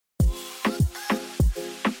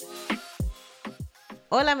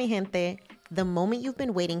Hola, mi gente. The moment you've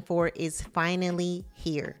been waiting for is finally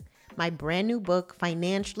here. My brand new book,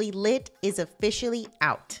 Financially Lit, is officially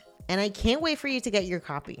out. And I can't wait for you to get your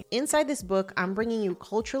copy. Inside this book, I'm bringing you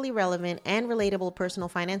culturally relevant and relatable personal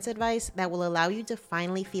finance advice that will allow you to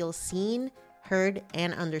finally feel seen, heard,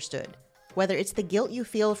 and understood. Whether it's the guilt you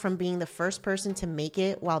feel from being the first person to make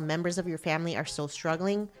it while members of your family are still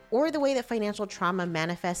struggling, or the way that financial trauma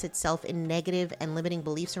manifests itself in negative and limiting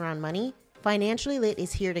beliefs around money, Financially Lit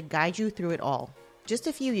is here to guide you through it all. Just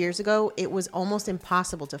a few years ago, it was almost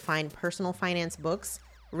impossible to find personal finance books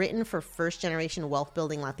written for first-generation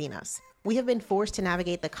wealth-building Latinas. We have been forced to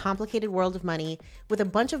navigate the complicated world of money with a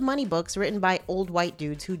bunch of money books written by old white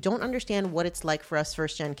dudes who don't understand what it's like for us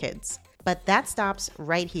first-gen kids. But that stops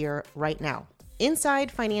right here, right now.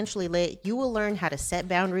 Inside Financially Lit, you will learn how to set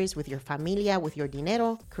boundaries with your familia, with your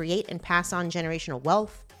dinero, create and pass on generational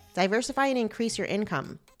wealth, diversify and increase your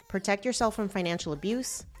income, protect yourself from financial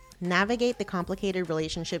abuse, navigate the complicated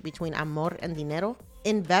relationship between amor and dinero,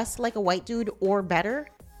 invest like a white dude or better,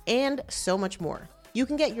 and so much more. You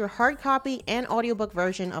can get your hard copy and audiobook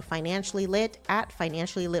version of Financially Lit at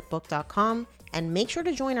financiallylitbook.com, and make sure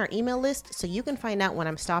to join our email list so you can find out when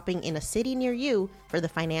I'm stopping in a city near you for the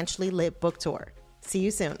Financially Lit book tour. See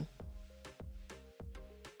you soon.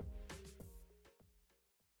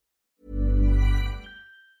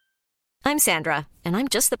 I'm Sandra, and I'm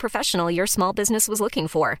just the professional your small business was looking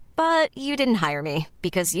for. But you didn't hire me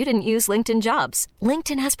because you didn't use LinkedIn Jobs.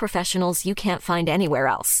 LinkedIn has professionals you can't find anywhere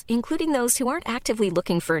else, including those who aren't actively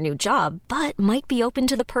looking for a new job, but might be open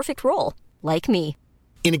to the perfect role, like me.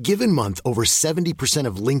 In a given month, over 70%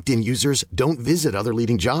 of LinkedIn users don't visit other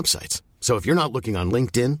leading job sites. So if you're not looking on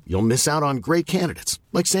LinkedIn, you'll miss out on great candidates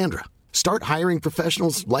like Sandra. Start hiring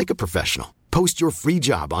professionals like a professional. Post your free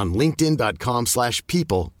job on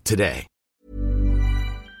linkedin.com/people today.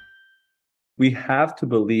 We have to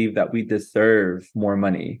believe that we deserve more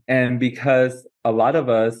money. And because a lot of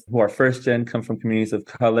us who are first gen come from communities of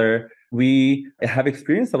color, we have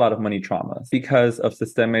experienced a lot of money traumas because of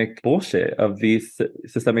systemic bullshit of these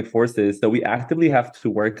systemic forces. So we actively have to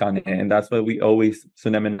work on it. And that's why we always,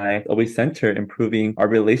 Sunem and I, always center improving our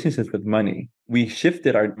relationships with money. We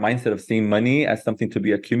shifted our mindset of seeing money as something to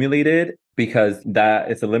be accumulated, because that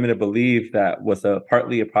is a limited belief that was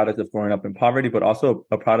partly a product of growing up in poverty, but also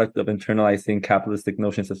a product of internalizing capitalistic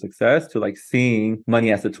notions of success, to like seeing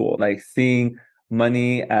money as a tool, like seeing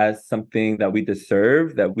money as something that we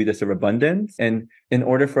deserve abundance. And in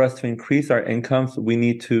order for us to increase our incomes, we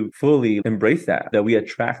need to fully embrace that we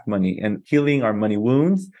attract money. And healing our money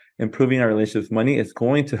wounds, improving our relationship with money is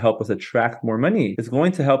going to help us attract more money. It's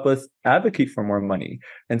going to help us advocate for more money.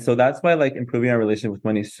 And so that's why like improving our relationship with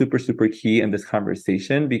money is super, super key in this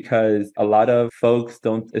conversation, because a lot of folks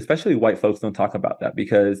don't, especially white folks, don't talk about that,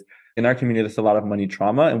 because in our community, there's a lot of money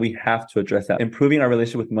trauma, and we have to address that. Improving our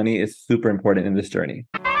relationship with money is super important in this journey.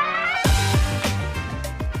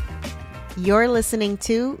 You're listening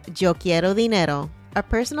to Yo Quiero Dinero, a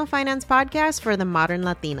personal finance podcast for the modern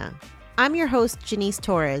Latina. I'm your host, Janice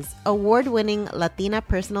Torres, award-winning Latina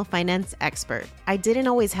personal finance expert. I didn't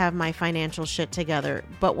always have my financial shit together,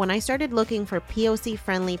 but when I started looking for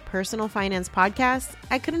POC-friendly personal finance podcasts,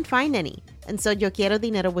 I couldn't find any. And so Yo Quiero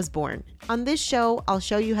Dinero was born. On this show, I'll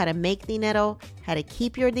show you how to make dinero, how to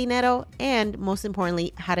keep your dinero, and most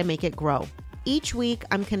importantly, how to make it grow. Each week,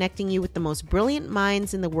 I'm connecting you with the most brilliant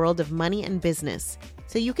minds in the world of money and business,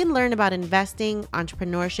 so you can learn about investing,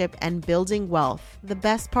 entrepreneurship, and building wealth. The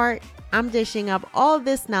best part, I'm dishing up all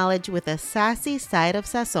this knowledge with a sassy side of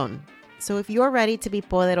sazon. So if you're ready to be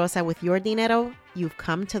poderosa with your dinero, you've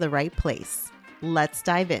come to the right place. Let's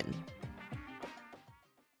dive in.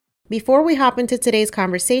 Before we hop into today's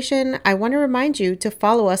conversation, I want to remind you to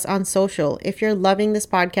follow us on social. If you're loving this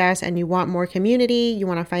podcast and you want more community, you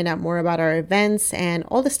want to find out more about our events and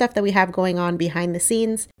all the stuff that we have going on behind the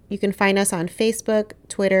scenes, you can find us on Facebook,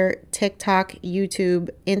 Twitter, TikTok, YouTube,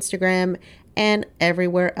 Instagram, and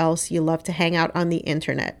everywhere else you love to hang out on the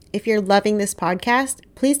internet. If you're loving this podcast,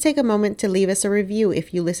 please take a moment to leave us a review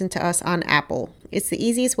if you listen to us on Apple. It's the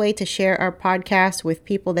easiest way to share our podcast with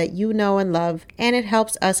people that you know and love, and it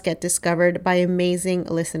helps us get discovered by amazing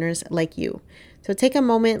listeners like you. So take a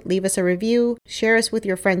moment, leave us a review, share us with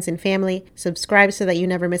your friends and family, subscribe so that you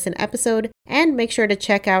never miss an episode, and make sure to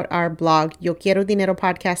check out our blog,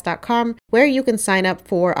 yoquierodineropodcast.com, where you can sign up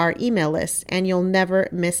for our email list and you'll never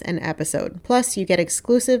miss an episode. Plus, you get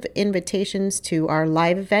exclusive invitations to our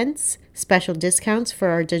live events, special discounts for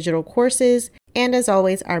our digital courses, and as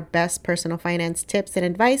always, our best personal finance tips and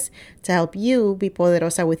advice to help you be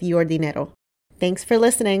poderosa with your dinero. Thanks for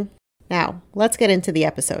listening. Now, let's get into the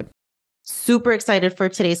episode. Super excited for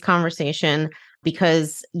today's conversation.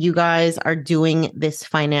 because you guys are doing this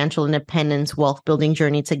financial independence, wealth building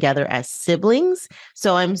journey together as siblings.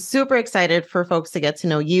 So I'm super excited for folks to get to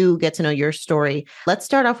know you, get to know your story. Let's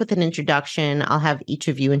start off with an introduction. I'll have each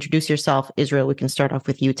of you introduce yourself. Israel, we can start off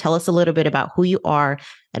with you. Tell us a little bit about who you are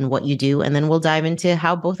and what you do, and then we'll dive into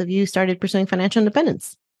how both of you started pursuing financial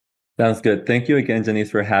independence. Sounds good. Thank you again, Janice,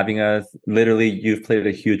 for having us. Literally, you've played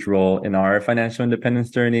a huge role in our financial independence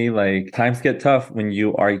journey. Like, times get tough when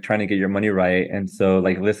you are trying to get your money right. And so,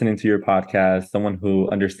 like, listening to your podcast, someone who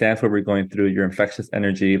understands what we're going through, your infectious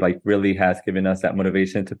energy, like, really has given us that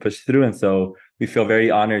motivation to push through. And so we feel very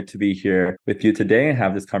honored to be here with you today and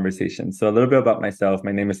have this conversation. So a little bit about myself.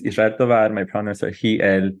 My name is Israel Tovar. My pronouns are he,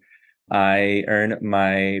 el. I earned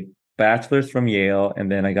my bachelor's from Yale,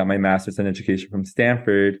 and then I got my master's in education from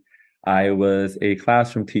Stanford. I was a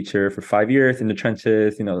classroom teacher for 5 years in the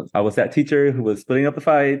trenches. You know, I was that teacher who was splitting up the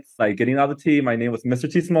fights, like getting out the tea. My name was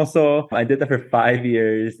Mr. Chismoso. I did that for 5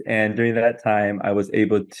 years. And during that time, I was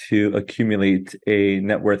able to accumulate a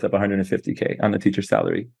net worth of $150K on a teacher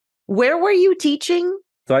salary. Where were you teaching?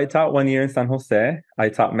 So I taught 1 year in San Jose. I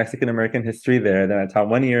taught Mexican American history there. Then I taught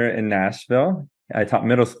 1 year in Nashville. I taught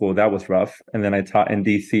middle school. That was rough. And then I taught in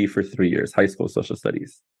DC for 3 years, high school social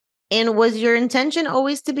studies. And was your intention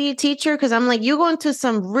always to be a teacher? Because I'm like, you going to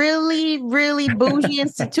some really, really bougie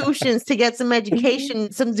institutions to get some education,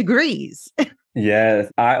 some degrees. Yes,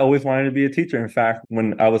 I always wanted to be a teacher. In fact,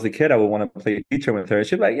 when I was a kid, I would want to play teacher with her.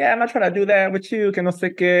 She'd be like, yeah, I'm not trying to do that with you. Que no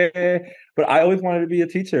sé qué. But I always wanted to be a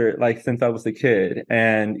teacher, like since I was a kid.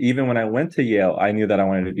 And even when I went to Yale, I knew that I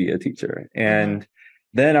wanted to be a teacher. And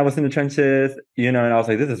then I was in the trenches, you know, and I was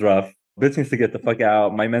like, this is rough. This needs to get the fuck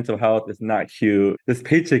out. My mental health is not cute. This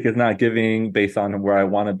paycheck is not giving based on where I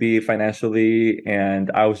want to be financially.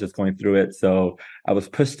 And I was just going through it. So I was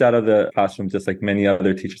pushed out of the classroom just like many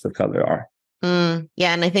other teachers of color are.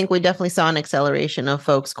 Yeah. And I think we definitely saw an acceleration of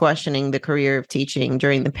folks questioning the career of teaching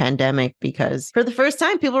during the pandemic, because for the first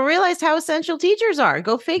time, people realized how essential teachers are.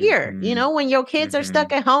 Go figure. You know, when your kids are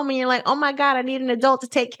stuck at home and you're like, oh my God, I need an adult to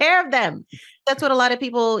take care of them. That's what a lot of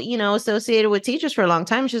people, you know, associated with teachers for a long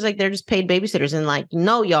time. She's like, they're just paid babysitters. And like,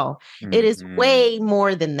 no, y'all, it is way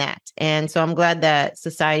more than that. And so I'm glad that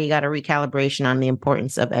society got a recalibration on the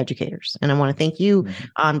importance of educators. And I want to thank you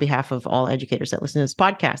on behalf of all educators that listen to this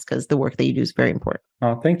podcast, because the work that you do is very important.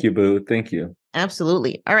 Oh, thank you, Boo. Thank you.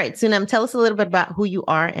 Absolutely. All right, Sunem, tell us a little bit about who you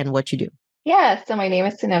are and what you do. Yeah, so my name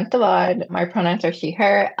is Sunem Tovar. My pronouns are she,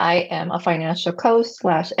 her. I am a financial coach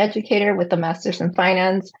 / educator with a master's in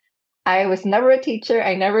finance. I was never a teacher.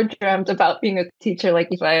 I never dreamt about being a teacher like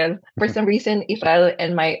Israel. For some reason, Israel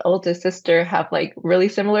and my oldest sister have like really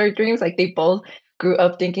similar dreams. Like they both grew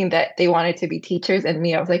up thinking that they wanted to be teachers. And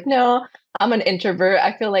me, I was like, no, I'm an introvert.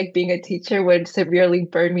 I feel like being a teacher would severely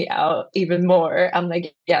burn me out even more. I'm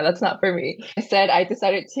like, yeah, that's not for me. Instead, I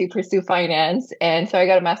decided to pursue finance. And so I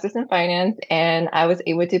got a master's in finance, and I was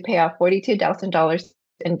able to pay off $42,000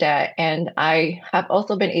 in debt. And I have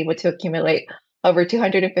also been able to accumulate over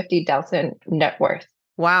 $250,000 net worth.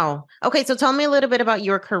 Wow. Okay. So tell me a little bit about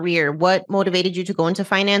your career. What motivated you to go into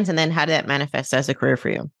finance, and then how did that manifest as a career for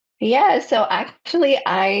you? Yeah. So actually,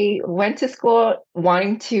 I went to school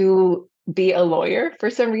wanting to be a lawyer for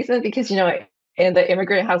some reason, because, you know, in the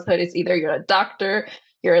immigrant household, it's either you're a doctor,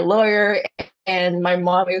 you're a lawyer, and my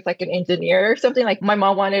mom is like an engineer or something. Like my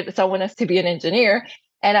mom wanted someone else to be an engineer.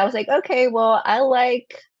 And I was like, okay, well, I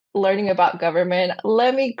like learning about government.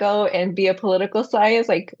 Let me go and be a political science.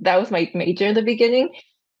 Like that was my major in the beginning.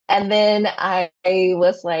 And then I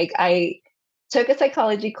was like, I took a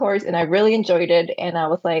psychology course and I really enjoyed it. And I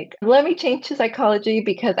was like, let me change to psychology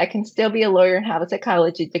because I can still be a lawyer and have a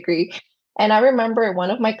psychology degree. And I remember in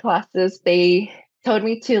one of my classes, they told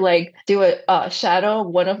me to like do a shadow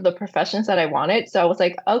one of the professions that I wanted. So I was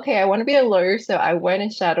like, okay, I want to be a lawyer. So I went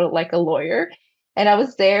and shadowed like a lawyer. And I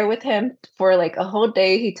was there with him for like a whole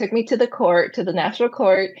day. He took me to the court, to the national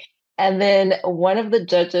court. And then one of the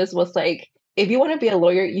judges was like, if you want to be a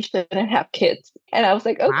lawyer, you shouldn't have kids. And I was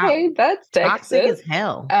like, okay, wow. That's toxic as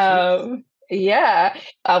hell. Yeah.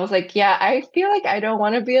 I was like, yeah, I feel like I don't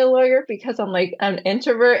want to be a lawyer because I'm like an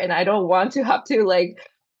introvert and I don't want to have to like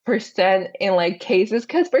present in like cases,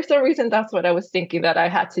 because for some reason that's what I was thinking that I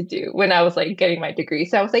had to do when I was like getting my degree.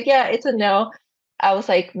 So I was like, yeah, it's a no. I was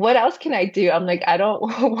like, what else can I do? I'm like, I don't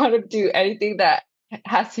want to do anything that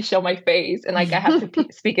has to show my face and like I have to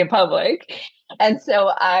speak in public. And so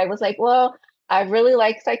I was like, well, I really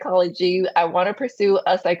like psychology. I want to pursue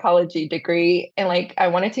a psychology degree and like I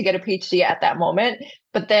wanted to get a PhD at that moment.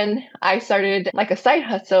 But then I started like a side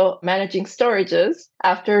hustle managing storages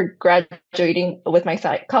after graduating with my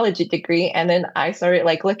psychology degree. And then I started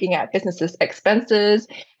like looking at businesses' expenses.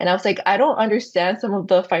 And I was like, I don't understand some of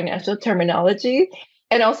the financial terminology.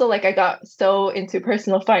 And also like I got so into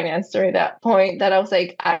personal finance during that point that I was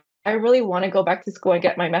like, I really want to go back to school and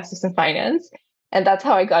get my master's in finance. And that's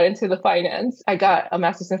how I got into the finance. I got a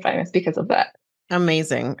master's in finance because of that.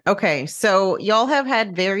 Amazing. Okay. So y'all have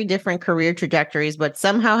had very different career trajectories, but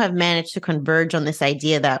somehow have managed to converge on this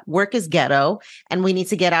idea that work is ghetto and we need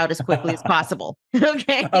to get out as quickly as possible.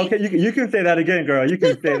 Okay. Okay, you can say that again, girl. You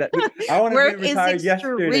can say that. I want to be retired is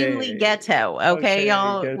extremely yesterday. ghetto. Okay,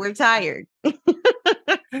 y'all. Good. We're tired.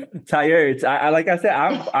 Tired. I like I said,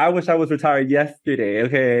 I wish I was retired yesterday.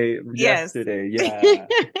 Okay. Yes. Yesterday.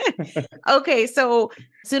 Yeah. Okay. So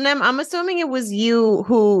Sunem, I'm assuming it was you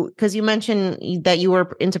because you mentioned that you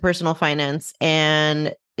were into personal finance.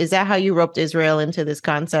 And is that how you roped Israel into this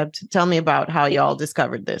concept? Tell me about how y'all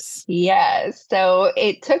discovered this. Yes. So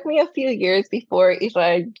it took me a few years before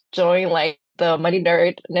Israel joined like the money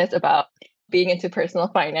nerdness about being into personal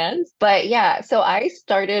finance. But yeah, so I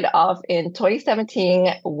started off in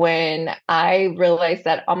 2017 when I realized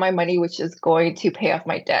that all my money was just going to pay off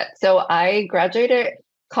my debt. So I graduated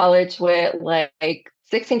college with like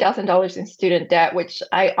 $16,000 in student debt, which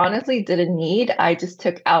I honestly didn't need. I just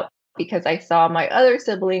took out because I saw my other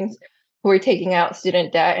siblings who were taking out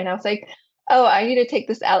student debt. And I was like, oh, I need to take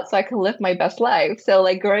this out so I can live my best life. So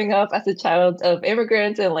like growing up as a child of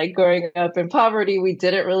immigrants and like growing up in poverty, we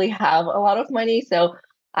didn't really have a lot of money. So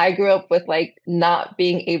I grew up with like not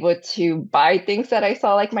being able to buy things that I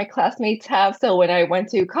saw like my classmates have. So when I went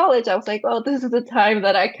to college, I was like, oh, this is the time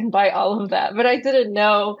that I can buy all of that. But I didn't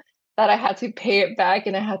know that I had to pay it back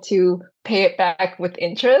and I had to pay it back with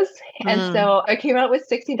interest. And so I came out with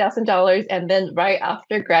 $16,000. And then right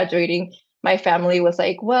after graduating, my family was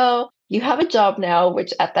like, well, you have a job now,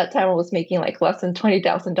 which at that time I was making like less than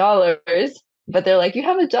 $20,000. But they're like, you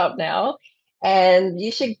have a job now and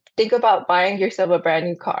you should think about buying yourself a brand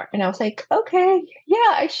new car. And I was like, okay,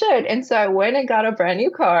 yeah, I should. And so I went and got a brand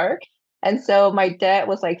new car. And so my debt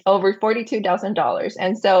was like over $42,000.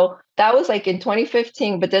 And so that was like in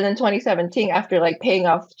 2015. But then in 2017, after like paying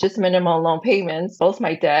off just minimal loan payments, both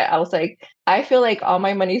my debt, I was like, I feel like all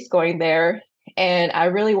my money's going there. And I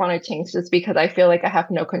really want to change this because I feel like I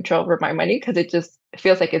have no control over my money because it just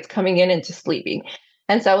feels like it's coming in and just leaving.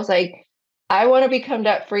 And so I was like, I want to become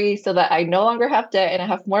debt free so that I no longer have debt and I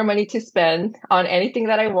have more money to spend on anything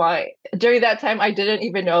that I want. During that time, I didn't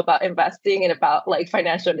even know about investing and about like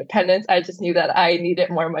financial independence. I just knew that I needed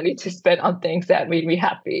more money to spend on things that made me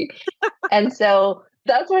happy. And so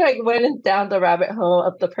that's when I went down the rabbit hole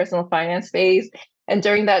of the personal finance space. And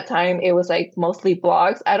during that time, it was like mostly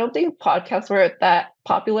blogs. I don't think podcasts were that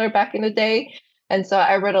popular back in the day. And so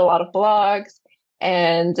I read a lot of blogs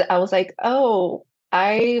and I was like, oh,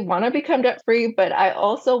 I want to become debt free, but I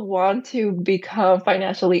also want to become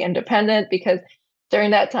financially independent because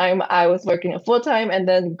during that time I was working full time and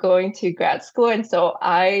then going to grad school. And so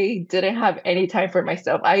I didn't have any time for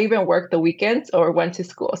myself. I even worked the weekends or went to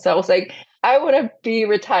school. So I was like, I want to be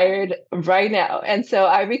retired right now. And so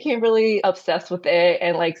I became really obsessed with it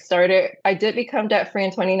and like I did become debt free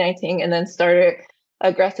in 2019 and then started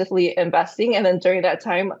aggressively investing. And then during that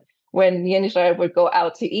time, when me and Israel would go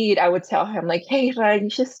out to eat, I would tell him like, hey, Israel, you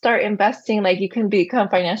should start investing. Like you can become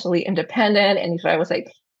financially independent. And Israel was like,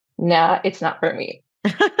 nah, it's not for me.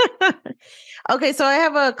 Okay, so I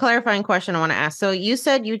have a clarifying question I want to ask. So you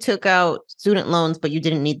said you took out student loans, but you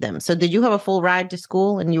didn't need them. So did you have a full ride to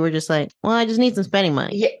school and you were just like, well, I just need some spending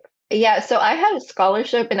money? Yeah. Yeah. So I had a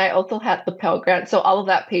scholarship and I also had the Pell Grant. So all of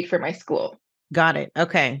that paid for my school. Got it.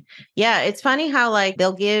 Okay. Yeah. It's funny how like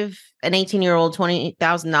they'll give an 18-year-old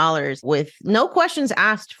 $20,000 with no questions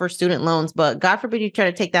asked for student loans, but God forbid you try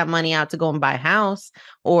to take that money out to go and buy a house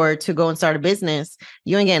or to go and start a business,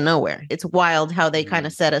 you ain't getting nowhere. It's wild how they kind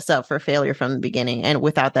of set us up for failure from the beginning and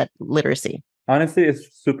without that literacy. Honestly, it's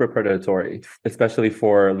super predatory, especially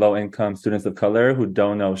for low-income students of color who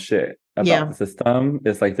don't know shit about the system.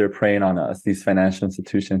 It's like they're preying on us, these financial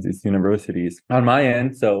institutions, these universities. On my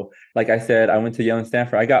end, so like I said, I went to Yale and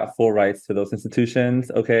Stanford. I got full rights to those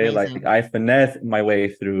institutions. Okay, Amazing. Like I finessed my way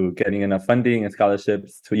through getting enough funding and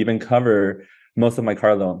scholarships to even cover most of my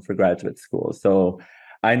car loan for graduate school. So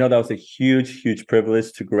I know that was a huge, huge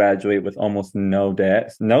privilege to graduate with almost no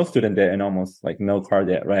debt, no student debt, and almost like no car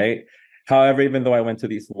debt, right? However, even though I went to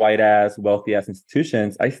these white ass, wealthy ass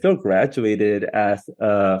institutions, I still graduated as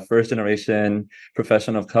a first generation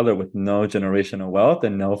professional of color with no generational wealth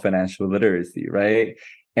and no financial literacy, right?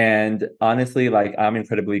 And honestly, like I'm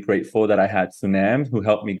incredibly grateful that I had Sunem, who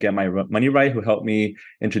helped me get my money right, who helped me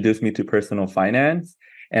introduce me to personal finance.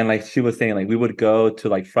 And like she was saying, like we would go to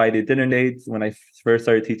like Friday dinner dates when I first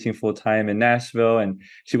started teaching full time in Nashville, and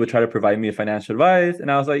she would try to provide me financial advice. And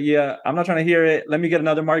I was like, yeah, I'm not trying to hear it. Let me get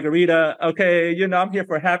another margarita. Okay, I'm here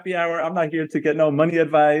for happy hour. I'm not here to get no money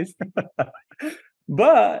advice.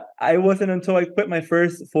 But I wasn't until I quit my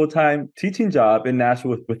first full time teaching job in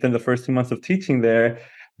Nashville within the first 2 months of teaching there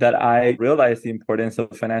that I realized the importance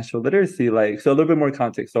of financial literacy. Like, so a little bit more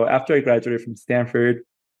context. So after I graduated from Stanford,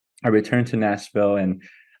 I returned to Nashville and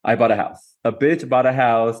I bought a house. A bitch bought a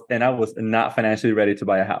house and I was not financially ready to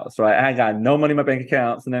buy a house, right? I had got no money in my bank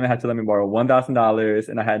account. So then I had to let me borrow $1,000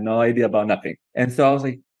 and I had no idea about nothing. And so I was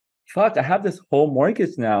like, fuck, I have this whole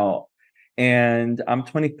mortgage now and I'm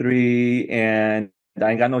 23 and I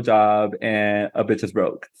ain't got no job and a bitch is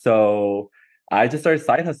broke. So I just started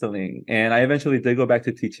side hustling and I eventually did go back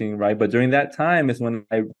to teaching, right? But during that time is when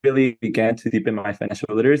I really began to deepen my financial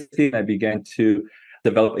literacy and I began to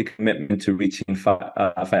develop a commitment to reaching FIRE,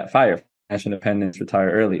 financial independence, retire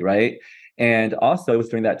early, right? And also, it was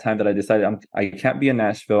during that time that I decided I can't be in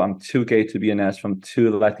Nashville. I'm too gay to be in Nashville. I'm too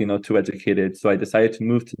Latino, too educated. So I decided to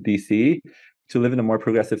move to DC to live in a more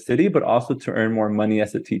progressive city, but also to earn more money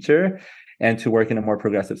as a teacher and to work in a more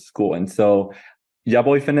progressive school. And so, yeah,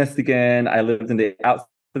 boy, finessed again. I lived in the outside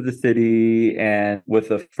of the city and with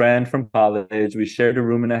a friend from college, we shared a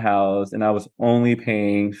room in a house and I was only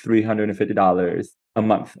paying $350 a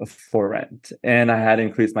month for rent. And I had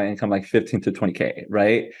increased my income like 15 to 20K,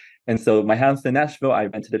 right? And so my house in Nashville, I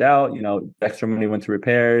rented it out, extra money went to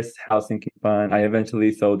repairs, housing came fun. I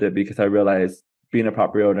eventually sold it because I realized being a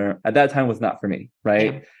property owner at that time was not for me,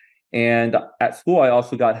 right? Yeah. And at school, I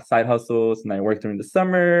also got side hustles and I worked during the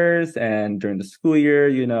summers and during the school year,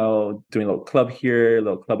 doing a little club here, a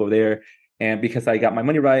little club over there. And because I got my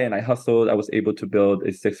money right and I hustled, I was able to build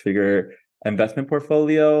a 6-figure investment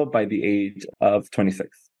portfolio by the age of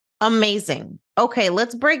 26. Amazing. Okay,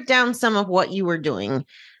 let's break down some of what you were doing.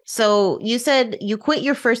 So you said you quit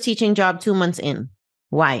your first teaching job 2 months in.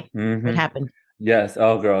 Why? What happened? Yes.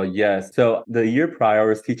 Oh, girl. Yes. So the year prior, I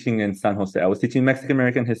was teaching in San Jose. I was teaching Mexican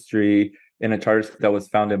American history in a charter school that was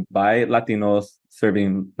founded by Latinos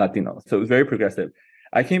serving Latinos. So it was very progressive.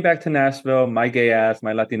 I came back to Nashville, my gay ass,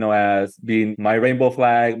 my Latino ass, being my rainbow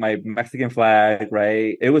flag, my Mexican flag,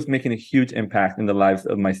 right? It was making a huge impact in the lives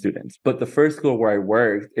of my students. But the first school where I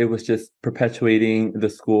worked, it was just perpetuating the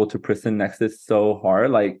school to prison nexus so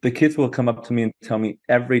hard. Like the kids will come up to me and tell me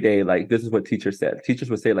every day, like, this is what teachers said. Teachers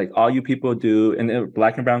would say, like, all you people do, and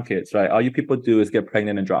Black and brown kids, right? All you people do is get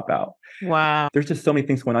pregnant and drop out. Wow. There's just so many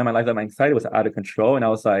things going on in my life that my anxiety was out of control. And I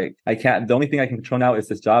was like, the only thing I can control now is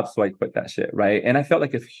this job. So I quit that shit, right? And I felt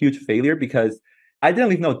like a huge failure because I didn't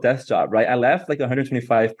leave no desk job, right? I left like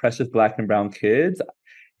 125 precious Black and brown kids.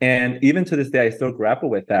 And even to this day, I still grapple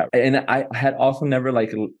with that. And I had also never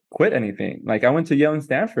like quit anything. Like I went to Yale and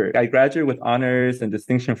Stanford. I graduated with honors and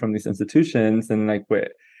distinction from these institutions and I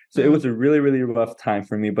quit. So it was a really, really rough time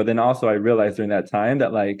for me. But then also I realized during that time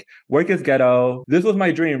that like work is ghetto. This was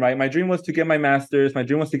my dream, right? My dream was to get my master's. My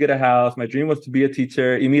dream was to get a house. My dream was to be a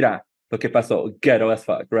teacher. Y mira, lo que pasó, ghetto as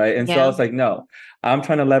fuck, right? And so I was like, no, I'm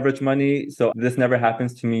trying to leverage money so this never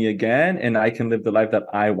happens to me again and I can live the life that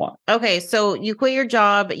I want. Okay, so you quit your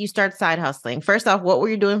job, you start side hustling. First off, what were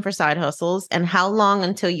you doing for side hustles and how long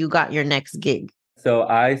until you got your next gig? So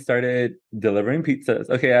I started delivering pizzas.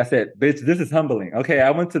 Okay, I said, bitch, this is humbling. Okay,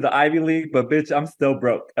 I went to the Ivy League, but bitch, I'm still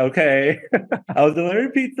broke. Okay. I was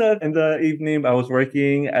delivering pizzas in the evening. I was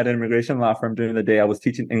working at an immigration law firm during the day. I was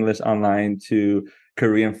teaching English online to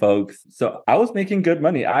Korean folks. So I was making good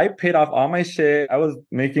money. I paid off all my shit. I was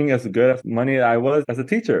making as good money as I was as a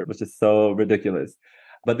teacher, which is so ridiculous.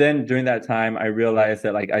 But then during that time, I realized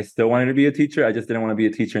that like I still wanted to be a teacher. I just didn't want to be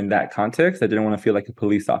a teacher in that context. I didn't want to feel like a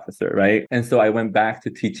police officer, right? And so I went back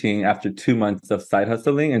to teaching after 2 months of side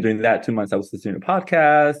hustling. And during that 2 months, I was listening to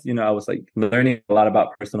podcasts. I was like learning a lot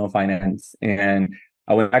about personal finance. And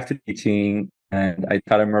I went back to teaching and I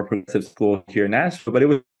taught a more progressive school here in Nashville, but it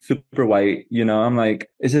was super white. I'm like,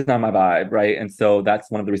 it's just not my vibe, right? And so that's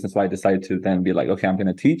one of the reasons why I decided to then be like, okay, I'm going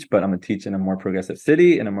to teach, but I'm going to teach in a more progressive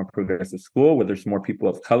city, in a more progressive school where there's more people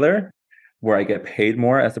of color, where I get paid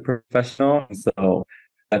more as a professional. And so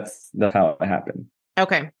that's how it happened.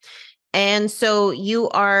 Okay. And so you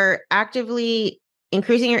are actively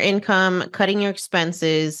increasing your income, cutting your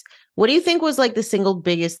expenses. What do you think was like the single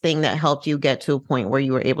biggest thing that helped you get to a point where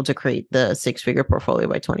you were able to create the six-figure portfolio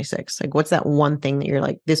by 26? Like, what's that one thing that you're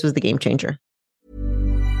like, this was the game changer?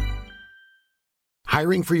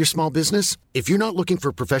 Hiring for your small business? If you're not looking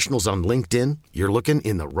for professionals on LinkedIn, you're looking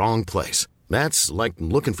in the wrong place. That's like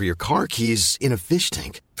looking for your car keys in a fish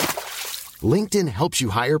tank. LinkedIn helps you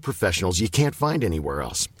hire professionals you can't find anywhere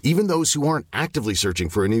else, even those who aren't actively searching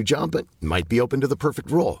for a new job but might be open to the perfect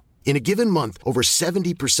role. In a given month, over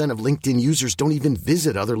 70% of LinkedIn users don't even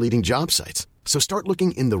visit other leading job sites. So start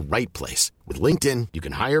looking in the right place. With LinkedIn, you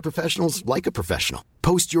can hire professionals like a professional.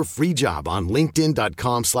 Post your free job on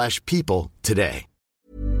linkedin.com/people today.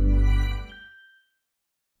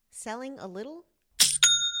 Selling a little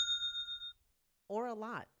or a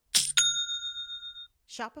lot?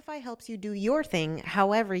 Shopify helps you do your thing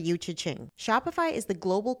however you cha-ching. Shopify is the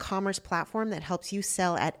global commerce platform that helps you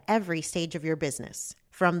sell at every stage of your business.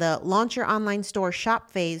 From the launch your online store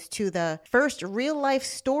shop phase to the first real life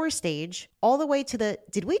store stage, all the way to the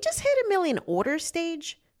did we just hit 1 million orders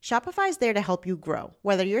stage? Shopify is there to help you grow.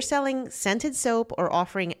 Whether you're selling scented soap or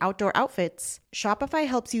offering outdoor outfits, Shopify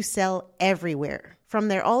helps you sell everywhere. From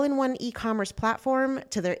their all-in-one e-commerce platform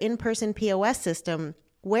to their in-person POS system,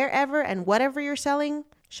 wherever and whatever you're selling,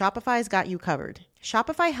 Shopify's got you covered.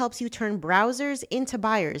 Shopify helps you turn browsers into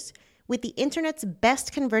buyers with the internet's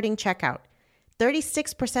best converting checkout,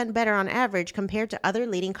 36% better on average compared to other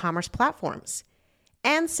leading commerce platforms.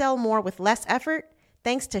 And sell more with less effort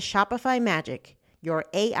thanks to Shopify Magic, your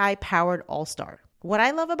AI-powered all-star. What I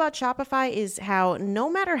love about Shopify is how no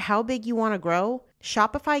matter how big you want to grow,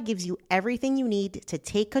 Shopify gives you everything you need to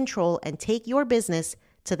take control and take your business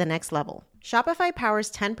to the next level. Shopify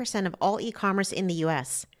powers 10% of all e-commerce in the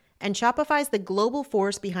US, and Shopify is the global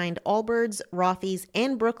force behind Allbirds, Rothy's,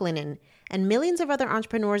 and Brooklinen, and millions of other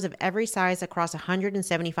entrepreneurs of every size across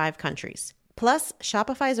 175 countries. Plus,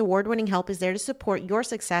 Shopify's award-winning help is there to support your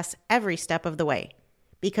success every step of the way.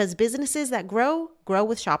 Because businesses that grow, grow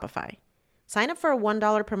with Shopify. Sign up for a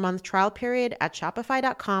 $1 per month trial period at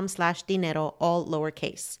shopify.com/dinero, all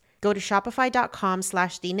lowercase. Go to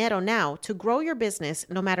shopify.com/dinero now to grow your business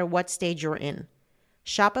no matter what stage you're in.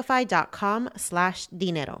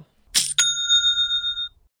 Shopify.com/dinero.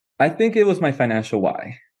 I think it was my financial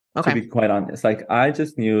why, to be quite honest. Like, I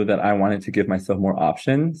just knew that I wanted to give myself more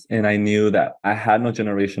options. And I knew that I had no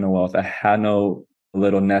generational wealth. I had no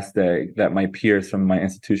little nest egg that my peers from my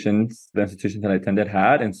institutions, the institutions that I attended,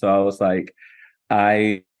 had. And so I was like,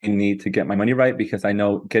 I need to get my money right, because I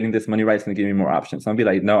know getting this money right is going to give me more options. So I'll be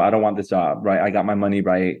like, no, I don't want this job, right? I got my money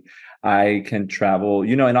right. I can travel,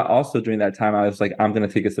 and also during that time, I was like, I'm going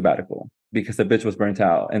to take a sabbatical because the bitch was burnt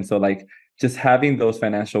out. And so like, just having those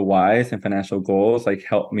financial whys and financial goals, like,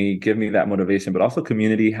 helped me, give me that motivation, but also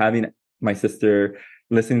community, having my sister,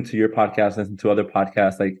 listening to your podcast, listening to other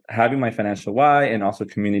podcasts, like having my financial why and also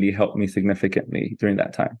community helped me significantly during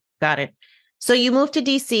that time. Got it. So you moved to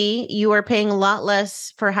DC, you are paying a lot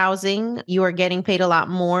less for housing, you are getting paid a lot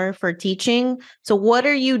more for teaching. So what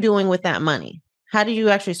are you doing with that money? How did you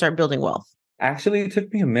actually start building wealth? Actually, it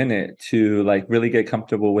took me a minute to like really get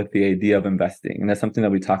comfortable with the idea of investing. And that's something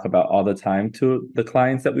that we talk about all the time to the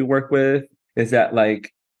clients that we work with, is that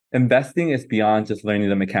like, investing is beyond just learning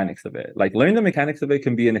the mechanics of it. Like, learning the mechanics of it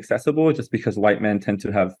can be inaccessible just because white men tend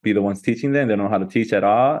to be the ones teaching them. They don't know how to teach at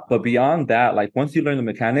all. But beyond that, like, once you learn the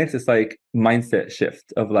mechanics, it's like mindset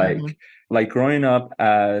shift of like growing up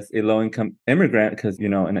as a low income immigrant, because,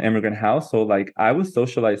 in an immigrant household, like, I was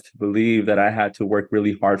socialized to believe that I had to work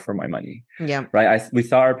really hard for my money. Yeah. Right. We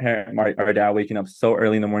saw our dad waking up so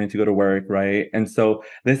early in the morning to go to work. Right. And so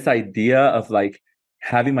this idea of like,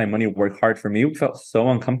 having my money work hard for me felt so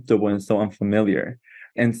uncomfortable and so unfamiliar.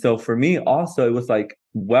 And so for me also, it was like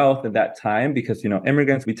wealth at that time, because,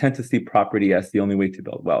 immigrants, we tend to see property as the only way to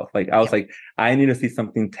build wealth. Like, I was like, I need to see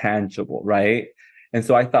something tangible, right? And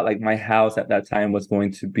so I thought like my house at that time was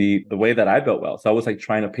going to be the way that I built wealth. So I was like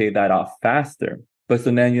trying to pay that off faster. But so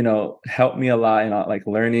then, helped me a lot in like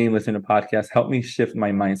learning, listening to podcasts, helped me shift my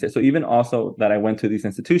mindset. So even also that I went to these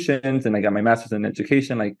institutions and I got my master's in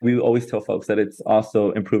education, like, we always tell folks that it's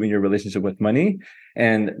also improving your relationship with money.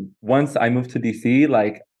 And once I moved to DC,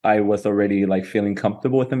 like, I was already like feeling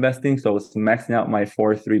comfortable with investing. So I was maxing out my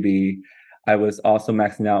 403b. I was also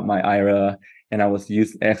maxing out my IRA, and I was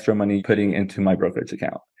using extra money putting into my brokerage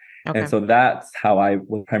account. Okay. And so that's how I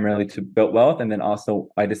was primarily to build wealth. And then also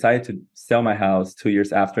I decided to sell my house 2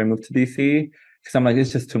 years after I moved to DC, because I'm like,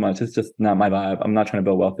 it's just too much. It's just not my vibe. I'm not trying to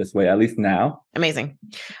build wealth this way, at least now. Amazing.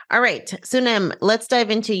 All right. Sunem, let's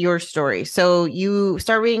dive into your story. So you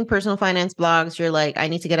start reading personal finance blogs. You're like, I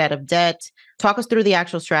need to get out of debt. Talk us through the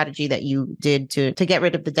actual strategy that you did to get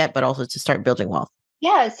rid of the debt, but also to start building wealth.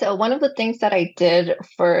 Yeah, so one of the things that I did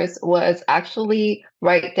first was actually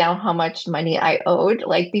write down how much money I owed.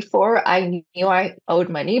 Like before, I knew I owed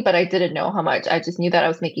money, but I didn't know how much. I just knew that I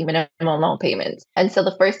was making minimum loan payments. And so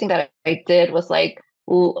the first thing that I did was like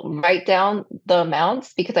write down the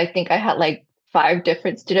amounts because I think I had like five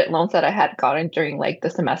different student loans that I had gotten during like the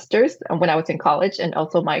semesters when I was in college and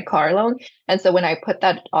also my car loan. And so when I put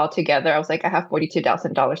that all together, I was like, I have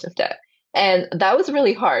 $42,000 of debt. And that was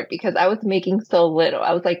really hard because I was making so little.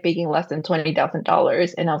 I was like making less than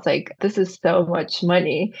 $20,000. And I was like, this is so much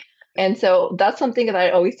money. And so that's something that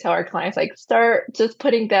I always tell our clients, like start just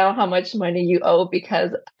putting down how much money you owe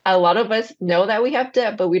because a lot of us know that we have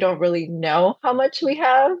debt, but we don't really know how much we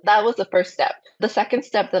have. That was the first step. The second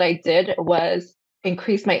step that I did was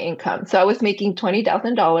increase my income. So I was making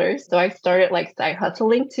 $20,000. So I started like side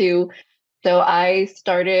hustling too. So I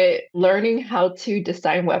started learning how to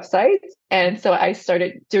design websites. And so I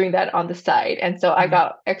started doing that on the side. And so I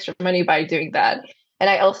got extra money by doing that. And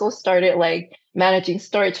I also started like managing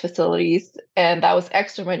storage facilities, and that was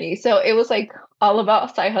extra money. So it was like all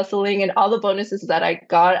about side hustling, and all the bonuses that I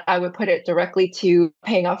got, I would put it directly to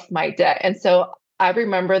paying off my debt. And so I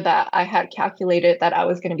remember that I had calculated that I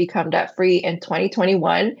was going to become debt free in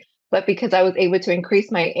 2021, but because I was able to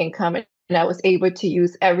increase my income and I was able to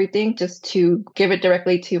use everything just to give it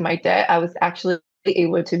directly to my debt, I was actually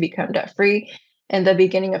able to become debt free in the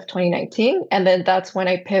beginning of 2019. And then that's when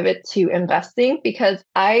I pivot to investing because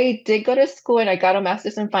I did go to school and I got a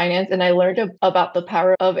master's in finance and I learned about the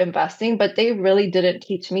power of investing, but they really didn't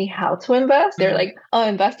teach me how to invest. They're like, oh,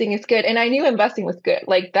 investing is good. And I knew investing was good.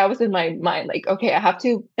 Like that was in my mind, like, okay, I have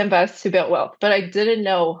to invest to build wealth, but I didn't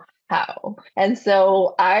know how. And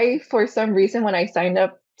so for some reason, when I signed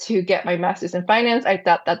up to get my master's in finance, I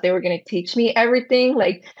thought that they were going to teach me everything.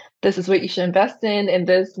 Like, this is what you should invest in, and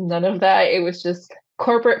this, none of that. It was just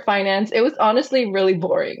corporate finance. It was honestly really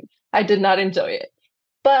boring. I did not enjoy it.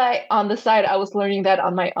 But on the side, I was learning that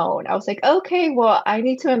on my own. I was like, okay, well, I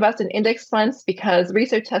need to invest in index funds because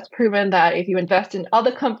research has proven that if you invest in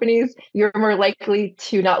other companies, you're more likely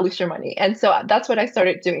to not lose your money. And so that's what I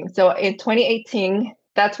started doing. So in 2018,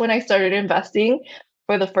 that's when I started investing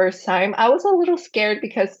for the first time. I was a little scared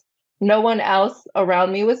because no one else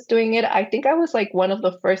around me was doing it. I think I was like one of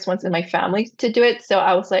the first ones in my family to do it. So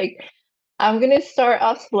I was like, I'm going to start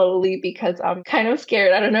off slowly because I'm kind of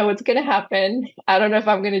scared. I don't know what's going to happen. I don't know if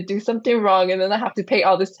I'm going to do something wrong and then I have to pay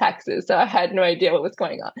all these taxes. So I had no idea what was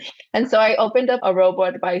going on. And so I opened up a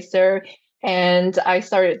robo-advisor and I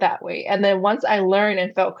started that way. And then once I learned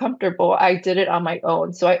and felt comfortable, I did it on my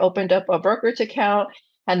own. So I opened up a brokerage account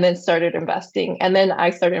and then started investing. And then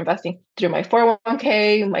I started investing through my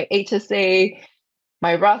 401k, my HSA,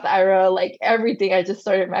 my Roth IRA, like everything. I just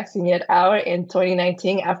started maxing it out in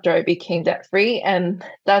 2019 after I became debt free. And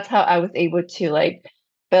that's how I was able to like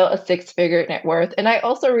build a six-figure net worth. And I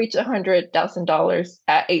also reached $100,000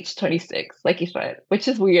 at age 26, like he said, which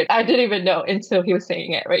is weird. I didn't even know until he was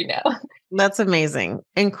saying it right now. That's amazing.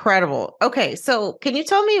 Incredible. Okay. So can you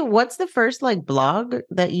tell me what's the first like blog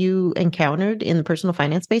that you encountered in the personal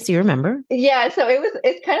finance space? Do you remember? Yeah. So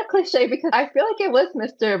it's kind of cliche because I feel like it was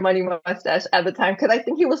Mr. Money Mustache at the time, because I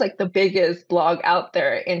think he was like the biggest blog out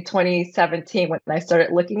there in 2017 when I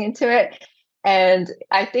started looking into it. And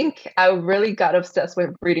I think I really got obsessed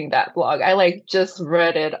with reading that blog. I like just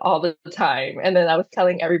read it all the time. And then I was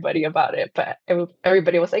telling everybody about it, but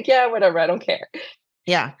everybody was like, yeah, whatever, I don't care.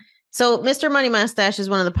 Yeah. So Mr. Money Mustache is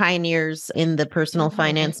one of the pioneers in the personal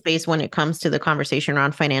finance space when it comes to the conversation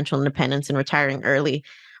around financial independence and retiring early.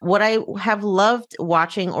 What I have loved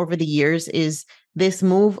watching over the years is this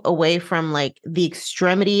move away from like the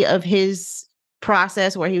extremity of his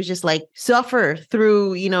process where he was just like suffer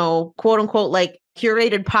through, quote unquote, like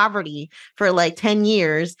curated poverty for like 10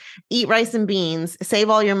 years, eat rice and beans, save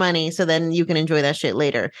all your money so then you can enjoy that shit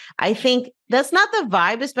later. I think that's not the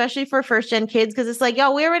vibe, especially for first gen kids, because it's like,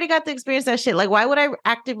 yo, we already got to experience that shit. Like, why would I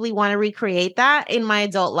actively want to recreate that in my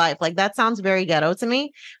adult life? Like, that sounds very ghetto to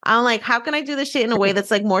me. I'm like, how can I do this shit in a way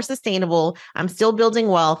that's like more sustainable? I'm still building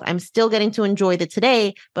wealth. I'm still getting to enjoy the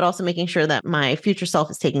today, but also making sure that my future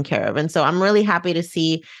self is taken care of. And so I'm really happy to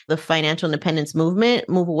see the financial independence movement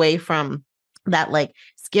move away from that like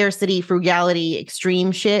scarcity, frugality,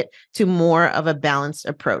 extreme shit to more of a balanced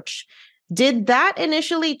approach. Did that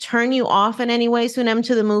initially turn you off in any way, Sunem,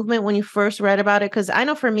 to the movement when you first read about it? Because I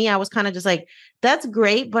know for me, I was kind of just like, that's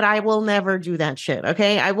great, but I will never do that shit.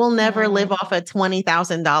 Okay. I will never live off of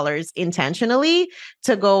 $20,000 intentionally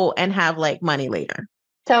to go and have like money later.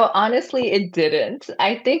 So honestly, it didn't.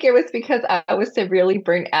 I think it was because I was severely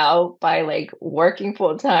burnt out by like working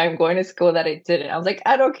full time, going to school that I didn't. I was like,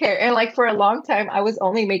 I don't care. And like for a long time, I was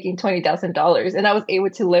only making $20,000 and I was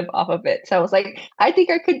able to live off of it. So I was like, I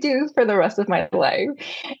think I could do this for the rest of my life.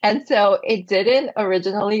 And so it didn't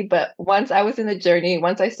originally, but once I was in the journey,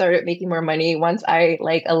 once I started making more money, once I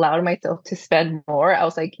like allowed myself to spend more, I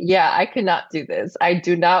was like, yeah, I could not do this. I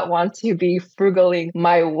do not want to be frugaling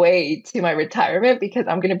my way to my retirement because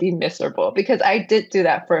I'm going to be miserable, because I did do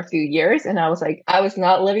that for a few years and I was like, I was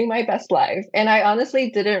not living my best life. And I honestly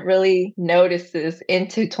didn't really notice this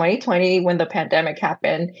into 2020 when the pandemic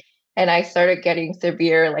happened and I started getting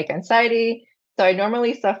severe like anxiety. So I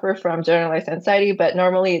normally suffer from generalized anxiety, but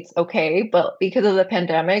normally it's okay. But because of the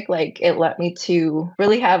pandemic, like it led me to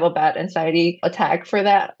really have a bad anxiety attack for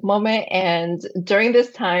that moment. And during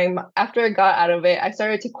this time, after I got out of it, I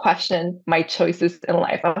started to question my choices in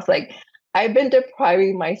life. I was like, I've been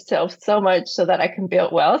depriving myself so much so that I can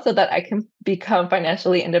build wealth, so that I can become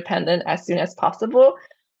financially independent as soon as possible.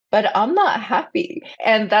 But I'm not happy.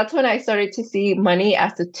 And that's when I started to see money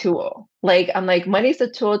as a tool. Like, I'm like, money's a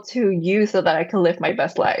tool to use so that I can live my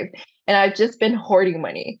best life. And I've just been hoarding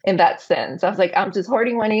money in that sense. I was like, I'm just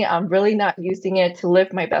hoarding money. I'm really not using it to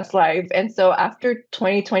live my best life. And so after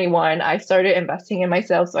 2021, I started investing in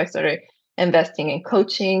myself. So I started investing in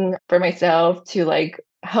coaching for myself to like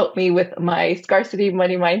help me with my scarcity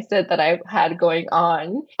money mindset that I've had going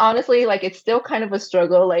on. Honestly, like it's still kind of a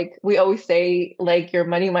struggle. Like we always say, like your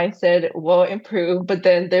money mindset will improve, but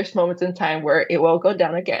then there's moments in time where it will go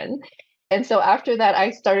down again. And so after that,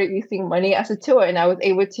 I started using money as a tool and I was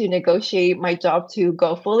able to negotiate my job to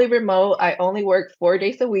go fully remote. I only work 4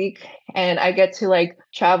 days a week and I get to like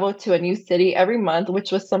travel to a new city every month,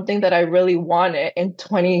 which was something that I really wanted in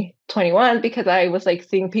 2021 because I was like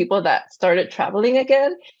seeing people that started traveling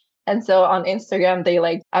again. And so on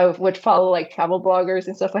Instagram, I would follow like travel bloggers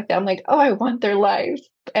and stuff like that. I'm like, oh, I want their lives.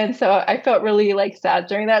 And so I felt really like sad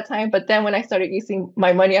during that time. But then when I started using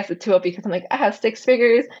my money as a tool, because I'm like, I have 6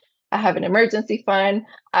 figures, I have an emergency fund.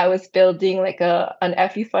 I was building like an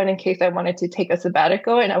FU fund in case I wanted to take a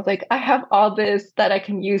sabbatical. And I was like, I have all this that I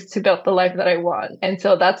can use to build the life that I want. And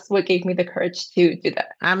so that's what gave me the courage to do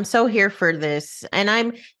that. I'm so here for this. And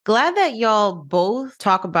I'm glad that y'all both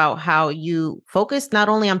talk about how you focus not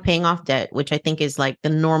only on paying off debt, which I think is like the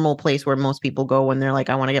normal place where most people go when they're like,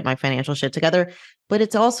 I want to get my financial shit together, but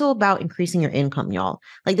it's also about increasing your income, y'all.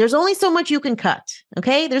 Like there's only so much you can cut.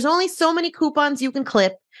 Okay. There's only so many coupons you can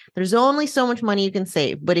clip. There's only so much money you can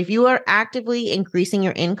save. But if you are actively increasing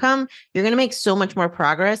your income, you're going to make so much more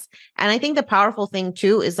progress. And I think the powerful thing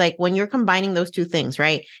too is like when you're combining those two things,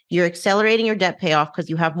 right? You're accelerating your debt payoff because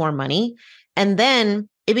you have more money. And then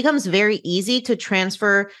it becomes very easy to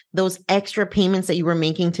transfer those extra payments that you were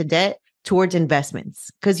making to debt towards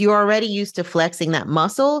investments because you're already used to flexing that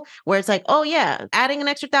muscle where it's like, oh yeah, adding an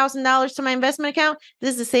extra $1,000 to my investment account.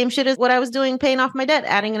 This is the same shit as what I was doing paying off my debt,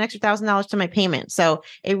 adding an extra $1,000 to my payment. So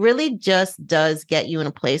it really just does get you in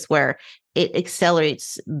a place where it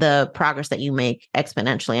accelerates the progress that you make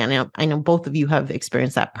exponentially. I know both of you have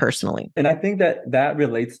experienced that personally. And I think that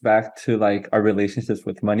relates back to like our relationships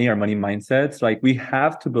with money, our money mindsets. Like we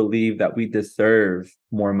have to believe that we deserve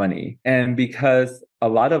more money. And because a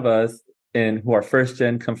lot of us who are first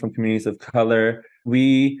gen come from communities of color,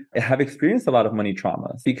 we have experienced a lot of money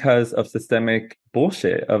traumas because of systemic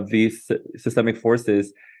bullshit, of these systemic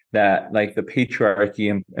forces that like the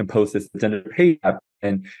patriarchy imposes gender pay gap.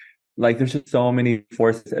 And like there's just so many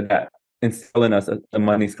forces that instill in us a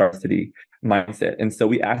money scarcity mindset. And so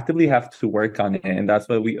we actively have to work on it. And that's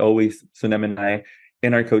why we always, Sunem and I,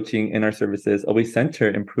 in our coaching, in our services, always center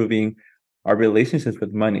improving our relationships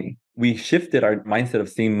with money. We shifted our mindset of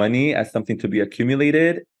seeing money as something to be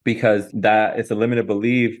accumulated because that is a limited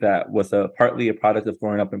belief that was partly a product of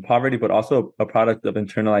growing up in poverty, but also a product of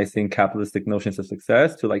internalizing capitalistic notions of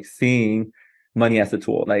success to like seeing money as a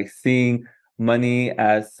tool, like seeing money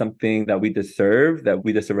as something that we deserve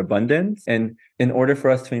abundance. And in order for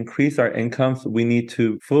us to increase our incomes, we need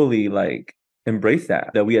to fully like embrace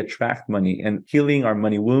that we attract money, and healing our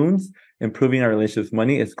money wounds, improving our relationship with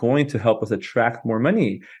money is going to help us attract more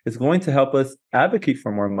money. It's going to help us advocate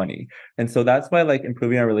for more money. And so that's why like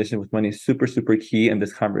improving our relationship with money is super, super key in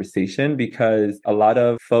this conversation, because a lot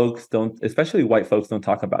of folks don't, especially white folks, don't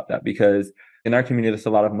talk about that because in our community, there's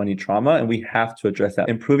a lot of money trauma and we have to address that.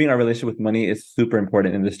 Improving our relationship with money is super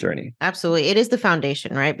important in this journey. Absolutely. It is the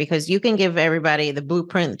foundation, right? Because you can give everybody the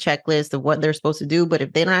blueprint, the checklist of what they're supposed to do. But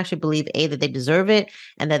if they don't actually believe, A, that they deserve it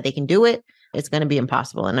and that they can do it, it's going to be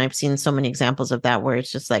impossible. And I've seen so many examples of that where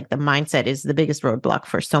it's just like the mindset is the biggest roadblock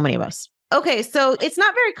for so many of us. Okay, so it's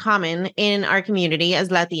not very common in our community as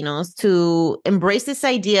Latinos to embrace this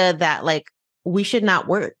idea that like we should not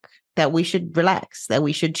work, that we should relax, that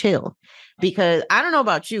we should chill. Because I don't know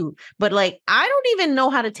about you, but like I don't even know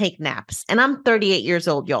how to take naps. And I'm 38 years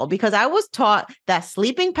old, y'all, because I was taught that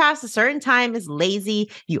sleeping past a certain time is lazy.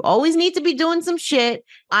 You always need to be doing some shit.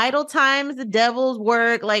 Idle time is the devil's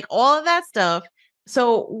work, like all of that stuff.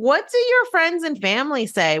 So what do your friends and family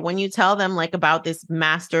say when you tell them like about this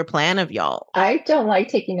master plan of y'all? I don't like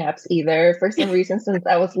taking naps either. For some reason, since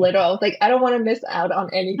I was little, I was like, I don't want to miss out on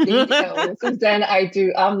anything. So since then,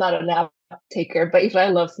 I'm not a nap taker, but if I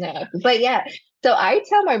love snaps. But yeah, so I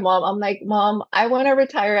tell my mom, I'm like, Mom, I want to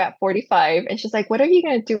retire at 45. And she's like, what are you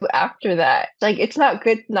going to do after that? Like, it's not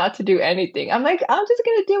good not to do anything. I'm like, I'm just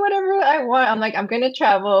going to do whatever I want. I'm like, I'm going to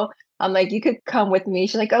travel. I'm like, you could come with me.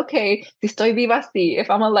 She's like, okay, si estoy viva, sí. If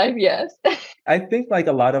I'm alive, yes. I think like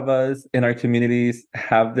a lot of us in our communities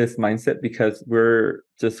have this mindset because we're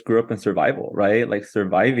just grew up in survival, right? Like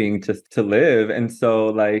surviving just to live. And so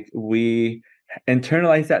like we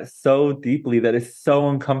internalize that so deeply that it's so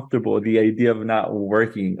uncomfortable, the idea of not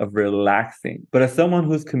working, of relaxing. But as someone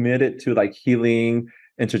who's committed to like healing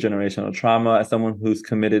intergenerational trauma, as someone who's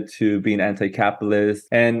committed to being anti-capitalist,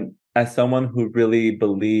 and as someone who really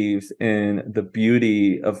believes in the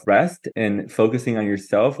beauty of rest and focusing on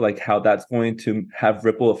yourself, like how that's going to have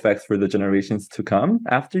ripple effects for the generations to come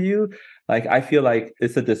after you. Like, I feel like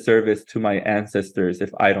it's a disservice to my ancestors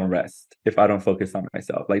if I don't rest, if I don't focus on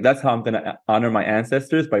myself. Like, that's how I'm going to honor my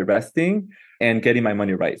ancestors, by resting and getting my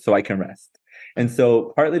money right so I can rest. And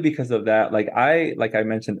so partly because of that, like I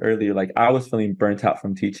mentioned earlier, like I was feeling burnt out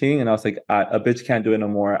from teaching and I was like, a bitch can't do it no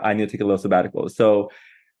more. I need to take a little sabbatical. So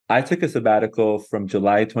I took a sabbatical from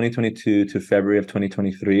July 2022 to February of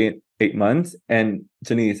 2023, 8 months. And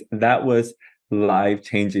Janice, that was life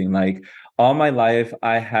changing. Like all my life,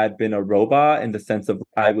 I had been a robot in the sense of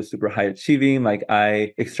I was super high achieving. Like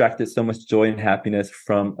I extracted so much joy and happiness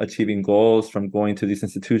from achieving goals, from going to these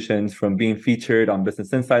institutions, from being featured on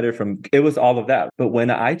Business Insider, it was all of that. But when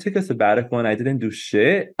I took a sabbatical and I didn't do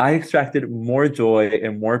shit, I extracted more joy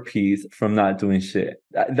and more peace from not doing shit.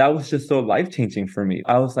 That was just so life changing for me.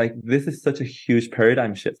 I was like, this is such a huge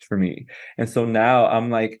paradigm shift for me. And so now I'm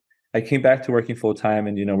like, I came back to working full time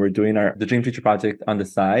and, we're doing the Dream Teacher project on the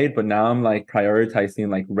side, but now I'm like prioritizing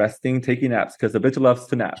like resting, taking naps because the bitch loves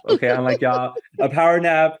to nap. Okay. I'm like, y'all, a power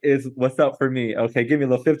nap is what's up for me. Okay. Give me a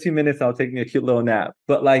little 15 minutes. I'll take me a cute little nap.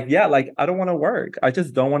 But like, yeah, like I don't want to work. I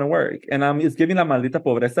just don't want to work. And it's giving la maldita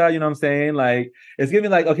pobreza. You know what I'm saying? Like it's giving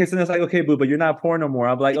like, okay, so it's like, okay, boo, but you're not poor no more.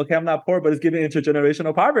 I'm like, okay, I'm not poor, but it's giving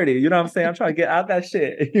intergenerational poverty. You know what I'm saying? I'm trying to get out that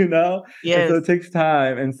shit, Yes. And so it takes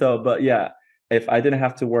time. And so, but yeah. If I didn't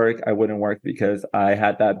have to work, I wouldn't work because I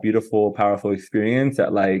had that beautiful, powerful experience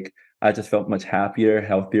that like, I just felt much happier,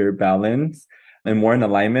 healthier, balanced, and more in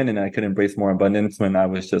alignment. And I could embrace more abundance when I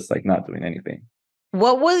was just like not doing anything.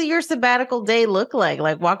 What would your sabbatical day look like?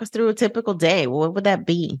 Like walk us through a typical day. What would that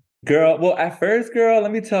be? Girl, well, at first, girl,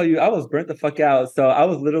 let me tell you, I was burnt the fuck out. So I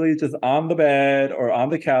was literally just on the bed or on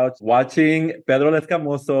the couch watching Pedro el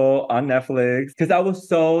Escamoso on Netflix because I was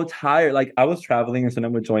so tired. Like I was traveling and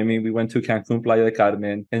Sunem would join me. We went to Cancun, Playa del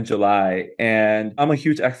Carmen in July. And I'm a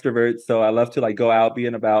huge extrovert. So I love to like go out, be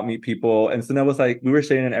and about, meet people. And Sunem was like, we were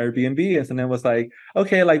staying in an Airbnb. And Sunem was like,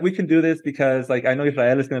 okay, like we can do this because like I know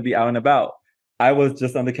Israel is going to be out and about. I was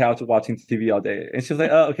just on the couch watching TV all day. And she was like,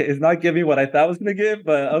 oh, okay, it's not giving what I thought it was going to give,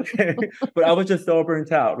 but okay. But I was just so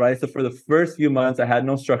burnt out, right? So for the first few months, I had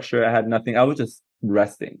no structure. I had nothing. I was just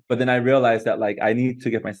resting. But then I realized that like, I need to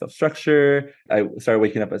get myself structure. I started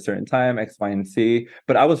waking up at a certain time, X, Y, and Z.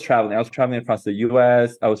 But I was traveling. I was traveling across the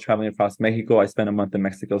US. I was traveling across Mexico. I spent a month in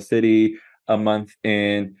Mexico City, a month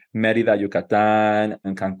in Merida, Yucatan,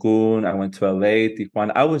 and Cancun. I went to LA,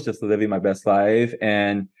 Tijuana. I was just living my best life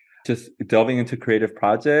and just delving into creative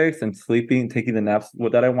projects and sleeping, taking the naps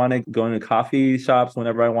that I wanted, going to coffee shops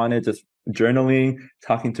whenever I wanted, just journaling,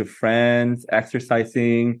 talking to friends,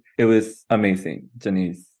 exercising. It was amazing,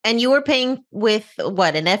 Janice. And you were paying with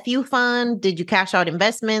what, an FU fund? Did you cash out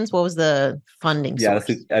investments? What was the funding source?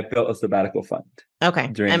 Yeah, I built a sabbatical fund. Okay,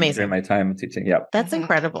 amazing. During my time teaching, yeah. That's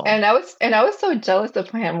incredible. And I was so jealous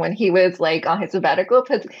of him when he was like on his sabbatical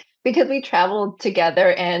because we traveled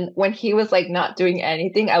together, and when he was like not doing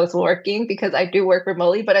anything, I was working because I do work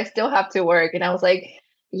remotely, but I still have to work. And I was like,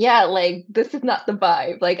 yeah, like this is not the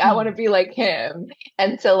vibe. Like I want to be like him.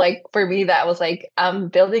 And so like for me, that was like, I'm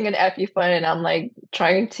building an FU fund and I'm like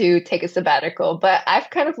trying to take a sabbatical. But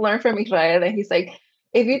I've kind of learned from Israel, and he's like,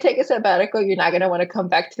 if you take a sabbatical, you're not going to want to come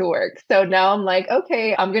back to work. So now I'm like,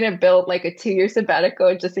 okay, I'm going to build like a 2-year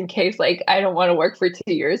sabbatical just in case like I don't want to work for 2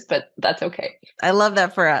 years, but that's okay. I love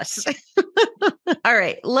that for us. All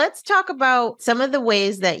right, let's talk about some of the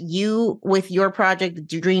ways that you, with your project,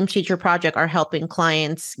 the Dream Teacher Project, are helping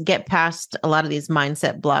clients get past a lot of these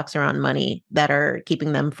mindset blocks around money that are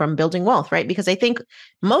keeping them from building wealth, right? Because I think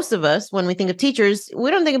most of us, when we think of teachers,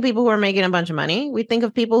 we don't think of people who are making a bunch of money. We think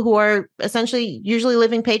of people who are essentially usually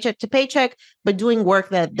living paycheck to paycheck, but doing work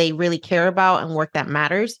that they really care about and work that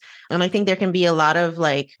matters. And I think there can be a lot of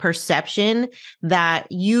like perception that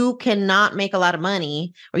you cannot make a lot of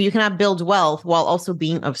money or you cannot build wealth while also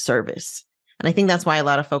being of service. And I think that's why a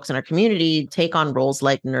lot of folks in our community take on roles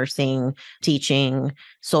like nursing, teaching,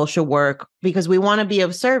 social work, because we want to be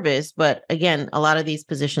of service. But again, a lot of these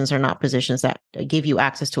positions are not positions that give you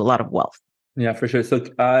access to a lot of wealth. Yeah, for sure. So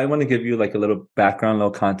I want to give you like a little background,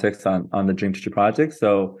 little context on the Dream Teacher Project.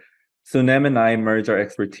 So Sunem and I merge our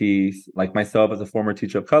expertise, like myself as a former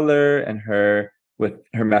teacher of color and her with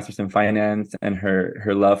her master's in finance and her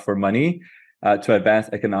love for money, to advance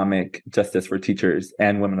economic justice for teachers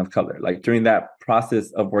and women of color. Like during that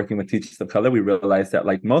process of working with teachers of color, we realized that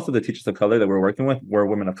like most of the teachers of color that we're working with were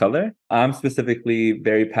women of color. I'm specifically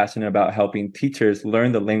very passionate about helping teachers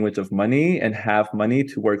learn the language of money and have money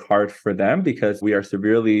to work hard for them, because we are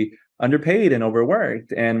severely underpaid and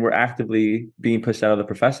overworked, and we're actively being pushed out of the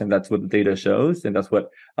profession. That's what the data shows. And that's what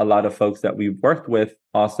a lot of folks that we've worked with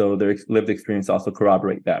also, their lived experience also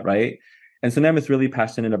corroborate that, right? And Sunem is really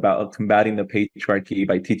passionate about combating the patriarchy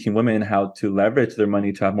by teaching women how to leverage their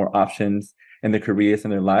money to have more options in their careers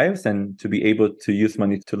and their lives, and to be able to use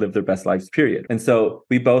money to live their best lives, period. And so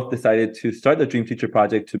we both decided to start the Dream Teacher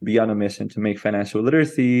Project to be on a mission to make financial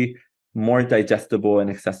literacy more digestible and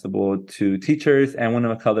accessible to teachers and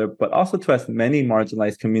women of color, but also to as many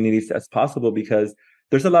marginalized communities as possible, because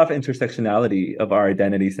there's a lot of intersectionality of our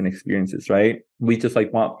identities and experiences, right? We just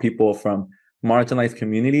like want people from marginalized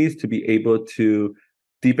communities to be able to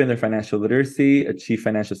deepen their financial literacy, achieve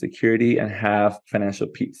financial security, and have financial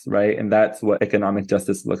peace, right? And that's what economic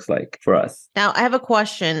justice looks like for us. Now, I have a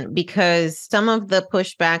question, because some of the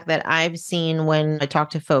pushback that I've seen when I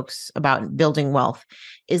talk to folks about building wealth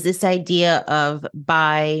is this idea of,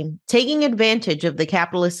 by taking advantage of the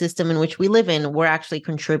capitalist system in which we live in, we're actually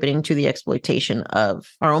contributing to the exploitation of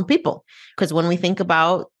our own people. Because when we think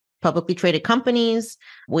about publicly traded companies,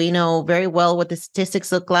 we know very well what the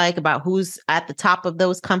statistics look like about who's at the top of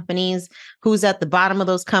those companies, who's at the bottom of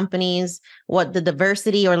those companies, what the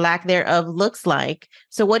diversity or lack thereof looks like.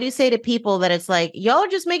 So what do you say to people that it's like, y'all are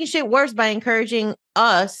just making shit worse by encouraging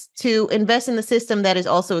us to invest in the system that is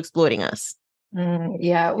also exploiting us?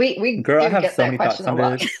 Yeah, we Girl, I have get so that many thoughts question on a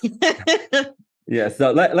lot. this. Yeah,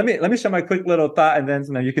 so let me share my quick little thought, and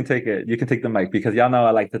then you can take it. You can take the mic, because y'all know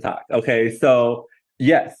I like to talk. Okay, so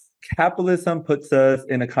yes, capitalism puts us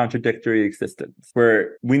in a contradictory existence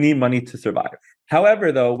where we need money to survive.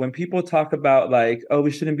 However, though, when people talk about like, oh,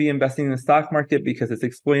 we shouldn't be investing in the stock market because it's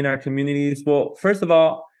exploiting our communities. Well, first of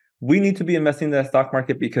all, we need to be investing in the stock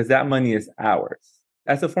market because that money is ours.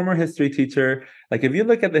 As a former history teacher, like if you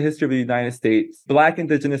look at the history of the United States, Black,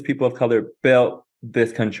 Indigenous people of color built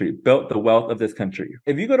this country, built the wealth of this country.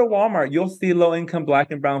 If you go to Walmart, you'll see low-income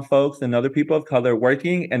Black and brown folks and other people of color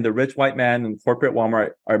working, and the rich white man and corporate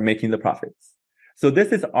Walmart are making the profits. So this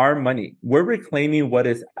is our money. We're reclaiming what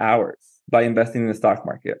is ours by investing in the stock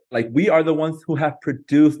market. Like, we are the ones who have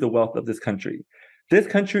produced the wealth of this country. This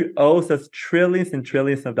country owes us trillions and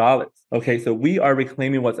trillions of dollars. Okay, so we are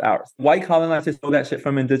reclaiming what's ours. White colonizers stole that shit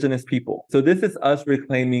from indigenous people. So this is us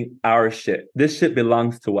reclaiming our shit. This shit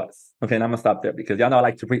belongs to us. Okay, and I'm gonna stop there because y'all know I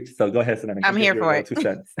like to preach. So go ahead, Sunem. I'm here for it. 2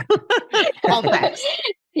 cents. All facts.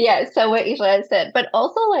 Yeah, so what Isla said, but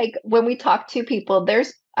also like when we talk to people,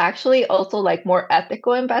 there's actually also like more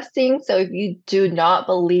ethical investing. So if you do not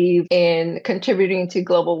believe in contributing to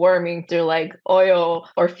global warming through like oil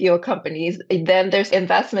or fuel companies, then there's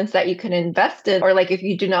investments that you can invest in. Or like if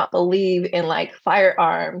you do not believe in like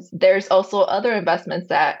firearms, there's also other investments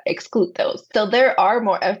that exclude those. So there are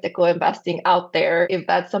more ethical investing out there if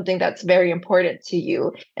that's something that's very important to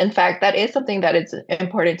you. In fact, that is something that is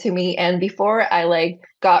important to me. And before I like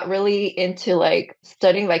got really into like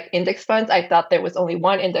studying like index funds, I thought there was only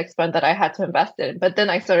one index fund that I had to invest in. But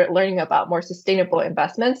then I started learning about more sustainable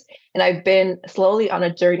investments. And I've been slowly on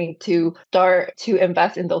a journey to start to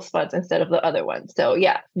invest in those funds instead of the other ones. So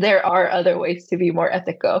yeah, there are other ways to be more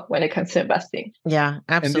ethical when it comes to investing. Yeah,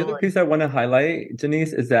 absolutely. And the other piece I want to highlight,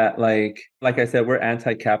 Janice, is that like I said, we're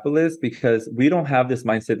anti-capitalist because we don't have this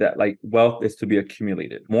mindset that like wealth is to be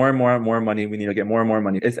accumulated. More and more and more money. We need to get more and more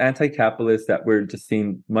money. It's anti-capitalist that we're just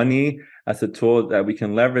seeing money as a tool that we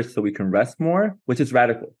can leverage so we can rest more, which is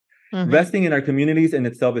radical. Resting in our communities in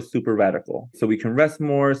itself is super radical. So we can rest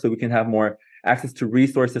more, so we can have more access to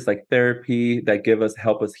resources like therapy that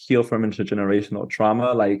help us heal from intergenerational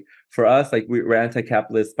trauma. Like for us, like we're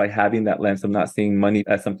anti-capitalist by having that lens of not seeing money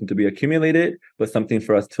as something to be accumulated, but something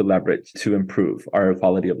for us to leverage to improve our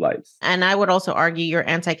quality of lives. And I would also argue you're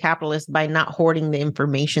anti-capitalist by not hoarding the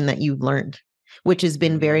information that you've learned, which has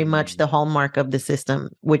been very much the hallmark of the system,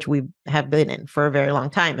 which we have been in for a very long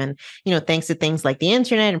time. And, thanks to things like the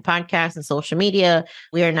internet and podcasts and social media,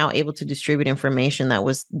 we are now able to distribute information that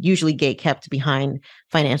was usually gatekept behind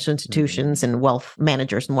financial institutions and wealth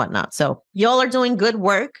managers and whatnot. So y'all are doing good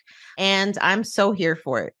work. And I'm so here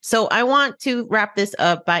for it. So I want to wrap this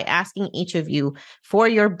up by asking each of you for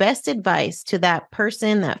your best advice to that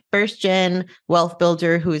person, that first gen wealth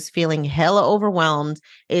builder who is feeling hella overwhelmed,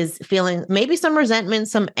 is feeling maybe some resentment,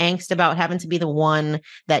 some angst about having to be the one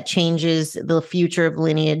that changes the future of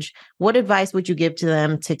lineage. What advice would you give to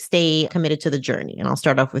them to stay committed to the journey? And I'll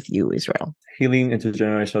start off with you, Israel. Healing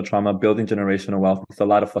intergenerational trauma, building generational wealth, it's a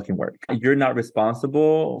lot of fucking work. You're not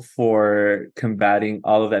responsible for combating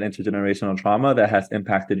all of that intergenerational trauma that has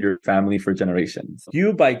impacted your family for generations.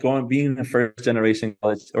 You, by being a first generation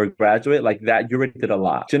college or graduate like that, you already did a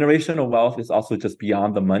lot. Generational wealth is also just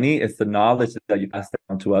beyond the money. It's the knowledge that you pass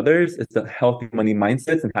down to others. It's the healthy money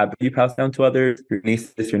mindsets and habits you pass down to others, your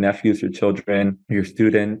nieces, your nephews, your children, your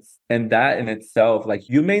students. And that in itself, like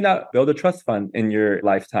you may not build a trust fund in your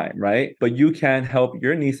lifetime, right? But you can help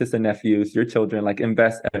your nieces and nephews, your children, like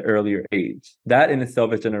invest at an earlier age. That in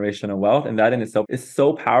itself is generational wealth. And that in itself is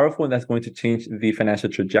so powerful. And that's going to change the financial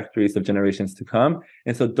trajectories of generations to come.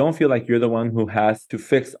 And so don't feel like you're the one who has to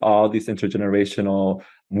fix all these intergenerational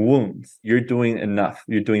wounds. You're doing enough.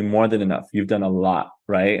 You're doing more than enough. You've done a lot,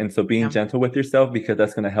 right? And so being gentle with yourself, because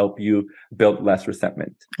that's going to help you build less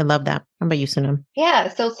resentment. I love that. How about you, Sunem? Yeah,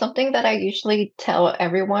 so something that I usually tell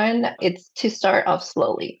everyone, it's to start off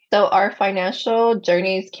slowly. So our financial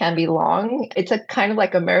journeys can be long. It's a kind of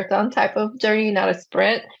like a marathon type of journey, not a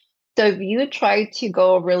sprint. So if you try to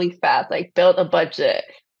go really fast, like build a budget,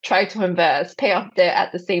 try to invest, pay off debt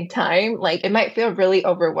at the same time, like it might feel really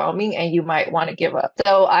overwhelming and you might want to give up.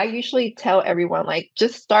 So I usually tell everyone, like,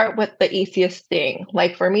 just start with the easiest thing.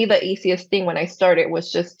 Like for me, the easiest thing when I started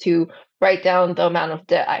was just to write down the amount of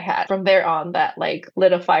debt I had. From there on, that like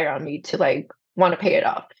lit a fire on me to like want to pay it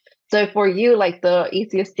off. So for you, like the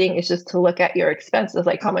easiest thing is just to look at your expenses,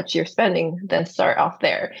 like how much you're spending, then start off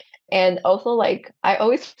there. And also, like, I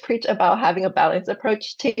always preach about having a balanced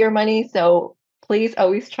approach to your money. So please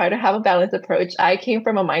always try to have a balanced approach. I came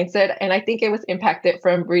from a mindset, and I think it was impacted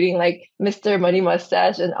from reading like Mr. Money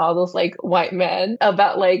Mustache and all those like white men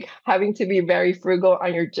about like having to be very frugal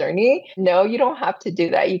on your journey. No, you don't have to do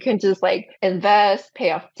that. You can just like invest,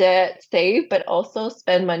 pay off debt, save, but also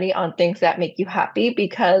spend money on things that make you happy,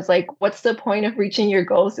 because like what's the point of reaching your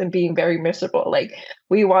goals and being very miserable? Like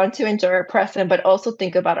we want to enjoy our present, but also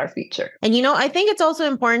think about our future. And I think it's also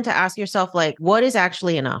important to ask yourself, like, what is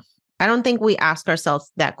actually enough? I don't think we ask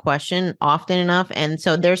ourselves that question often enough. And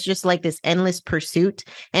so there's just like this endless pursuit,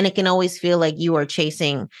 and it can always feel like you are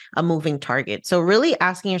chasing a moving target. So really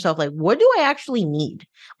asking yourself, like, what do I actually need?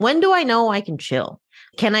 When do I know I can chill?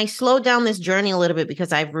 Can I slow down this journey a little bit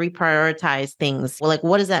because I've reprioritized things? Well, like,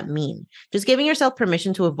 what does that mean? Just giving yourself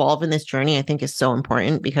permission to evolve in this journey, I think, is so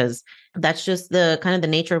important, because that's just the kind of the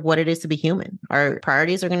nature of what it is to be human. Our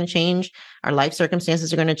priorities are going to change. Our life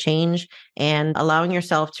circumstances are going to change, and allowing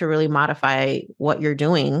yourself to really modify what you're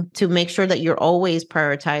doing to make sure that you're always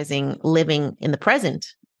prioritizing living in the present,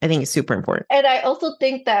 I think is super important. And I also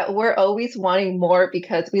think that we're always wanting more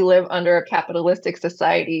because we live under a capitalistic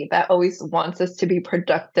society that always wants us to be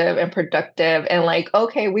productive and like,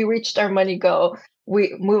 okay, we reached our money goal,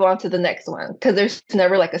 we move on to the next one, because there's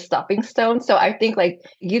never like a stopping stone. So I think like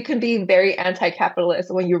you can be very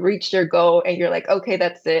anti-capitalist when you reach your goal and you're like, okay,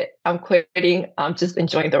 that's it. I'm quitting. I'm just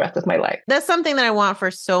enjoying the rest of my life. That's something that I want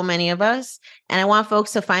for so many of us. And I want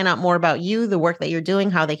folks to find out more about you, the work that you're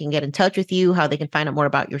doing, how they can get in touch with you, how they can find out more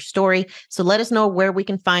about your story. So let us know where we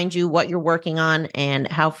can find you, what you're working on, and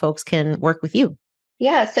how folks can work with you.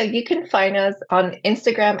 Yeah, so you can find us on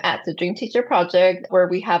Instagram at the Dream Teacher Project, where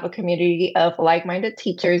we have a community of like-minded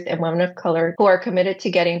teachers and women of color who are committed to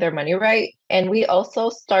getting their money right. And we also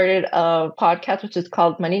started a podcast, which is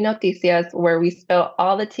called Money Noticias, where we spill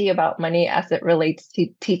all the tea about money as it relates to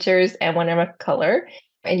teachers and women of color.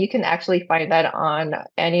 And you can actually find that on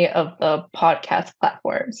any of the podcast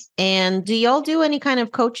platforms. And do y'all do any kind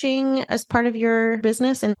of coaching as part of your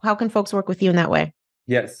business? And how can folks work with you in that way?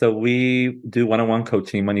 Yes, so we do one-on-one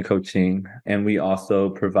coaching, money coaching, and we also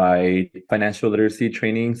provide financial literacy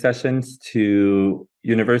training sessions to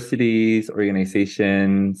universities,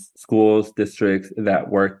 organizations, schools, districts that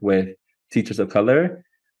work with teachers of color.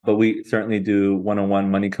 But we certainly do one-on-one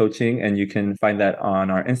money coaching, and you can find that on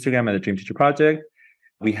our Instagram at the Dream Teacher Project.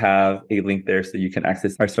 We have a link there so you can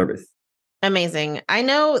access our service. Amazing. I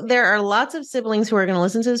know there are lots of siblings who are going to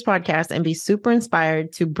listen to this podcast and be super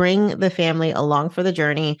inspired to bring the family along for the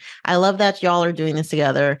journey. I love that y'all are doing this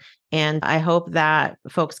together. And I hope that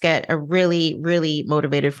folks get really, really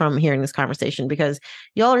motivated from hearing this conversation, because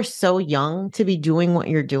y'all are so young to be doing what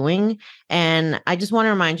you're doing. And I just want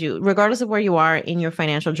to remind you, regardless of where you are in your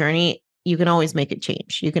financial journey, you can always make it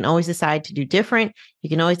change. You can always decide to do different. You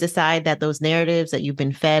can always decide that those narratives that you've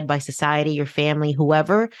been fed by society, your family,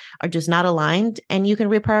 whoever, are just not aligned. And you can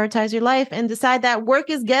reprioritize your life and decide that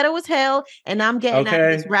work is ghetto as hell and I'm getting out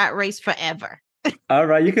of this rat race forever. All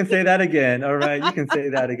right, you can say that again. All right, you can say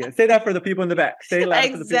that again. Say that for the people in the back. Say it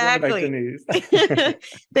loud for the people in the back, Denise.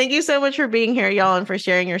 Thank you so much for being here, y'all, and for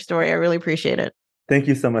sharing your story. I really appreciate it. Thank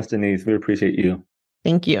you so much, Denise. We appreciate you.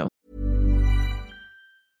 Thank you.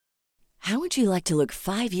 How would you like to look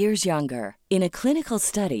 5 years younger? In a clinical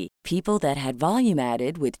study, people that had volume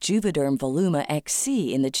added with Juvederm Voluma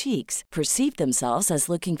XC in the cheeks perceived themselves as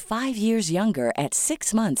looking 5 years younger at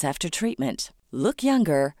 6 months after treatment. Look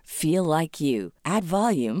younger, feel like you. Add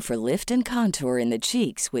volume for lift and contour in the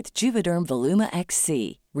cheeks with Juvederm Voluma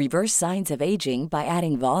XC. Reverse signs of aging by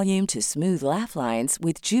adding volume to smooth laugh lines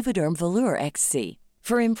with Juvederm Volure XC.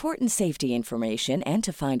 For important safety information and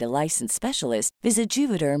to find a licensed specialist, visit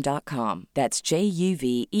Juvederm.com. That's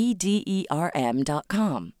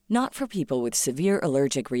Juvederm.com. Not for people with severe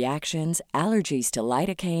allergic reactions, allergies to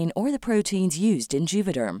lidocaine, or the proteins used in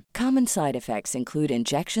Juvederm. Common side effects include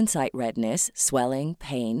injection site redness, swelling,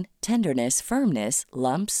 pain, tenderness, firmness,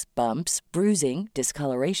 lumps, bumps, bruising,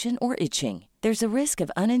 discoloration, or itching. There's a risk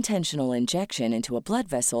of unintentional injection into a blood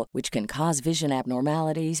vessel, which can cause vision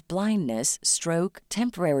abnormalities, blindness, stroke,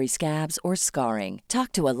 temporary scabs, or scarring.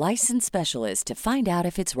 Talk to a licensed specialist to find out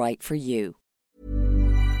if it's right for you.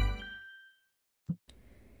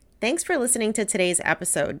 Thanks for listening to today's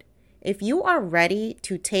episode. If you are ready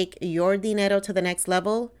to take your dinero to the next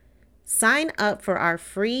level, sign up for our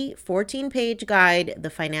free 14-page guide,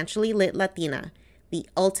 The Financially Lit Latina, the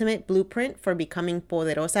ultimate blueprint for becoming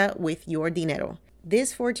poderosa with your dinero.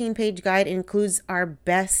 This 14-page guide includes our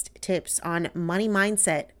best tips on money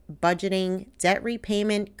mindset, budgeting, debt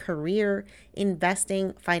repayment, career,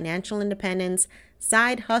 investing, financial independence,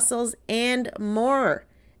 side hustles, and more.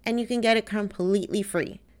 And you can get it completely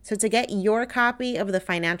free. So to get your copy of the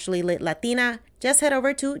Financially Lit Latina, just head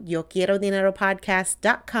over to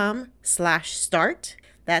yoquierodineropodcast.com/start.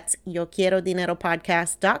 That's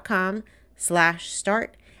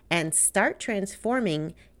yoquierodineropodcast.com/start and start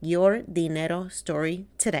transforming your dinero story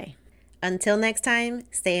today. Until next time,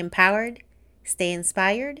 stay empowered, stay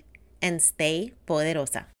inspired, and stay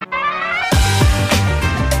poderosa.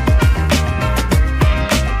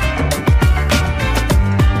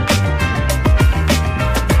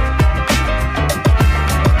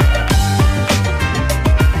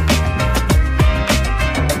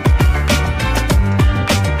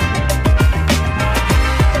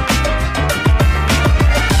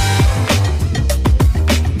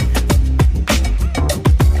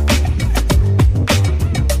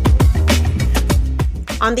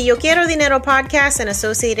 On the Yo Quiero Dinero podcast and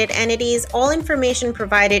associated entities, all information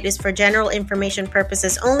provided is for general information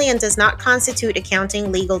purposes only and does not constitute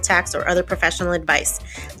accounting, legal, tax, or other professional advice.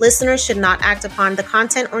 Listeners should not act upon the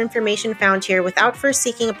content or information found here without first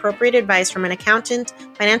seeking appropriate advice from an accountant,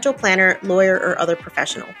 financial planner, lawyer, or other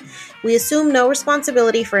professional. We assume no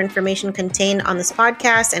responsibility for information contained on this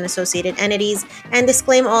podcast and associated entities and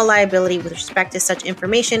disclaim all liability with respect to such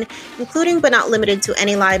information, including but not limited to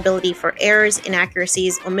any liability for errors,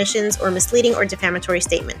 inaccuracies, omissions, or misleading or defamatory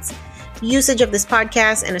statements. Usage of this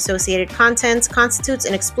podcast and associated contents constitutes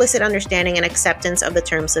an explicit understanding and acceptance of the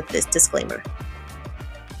terms of this disclaimer.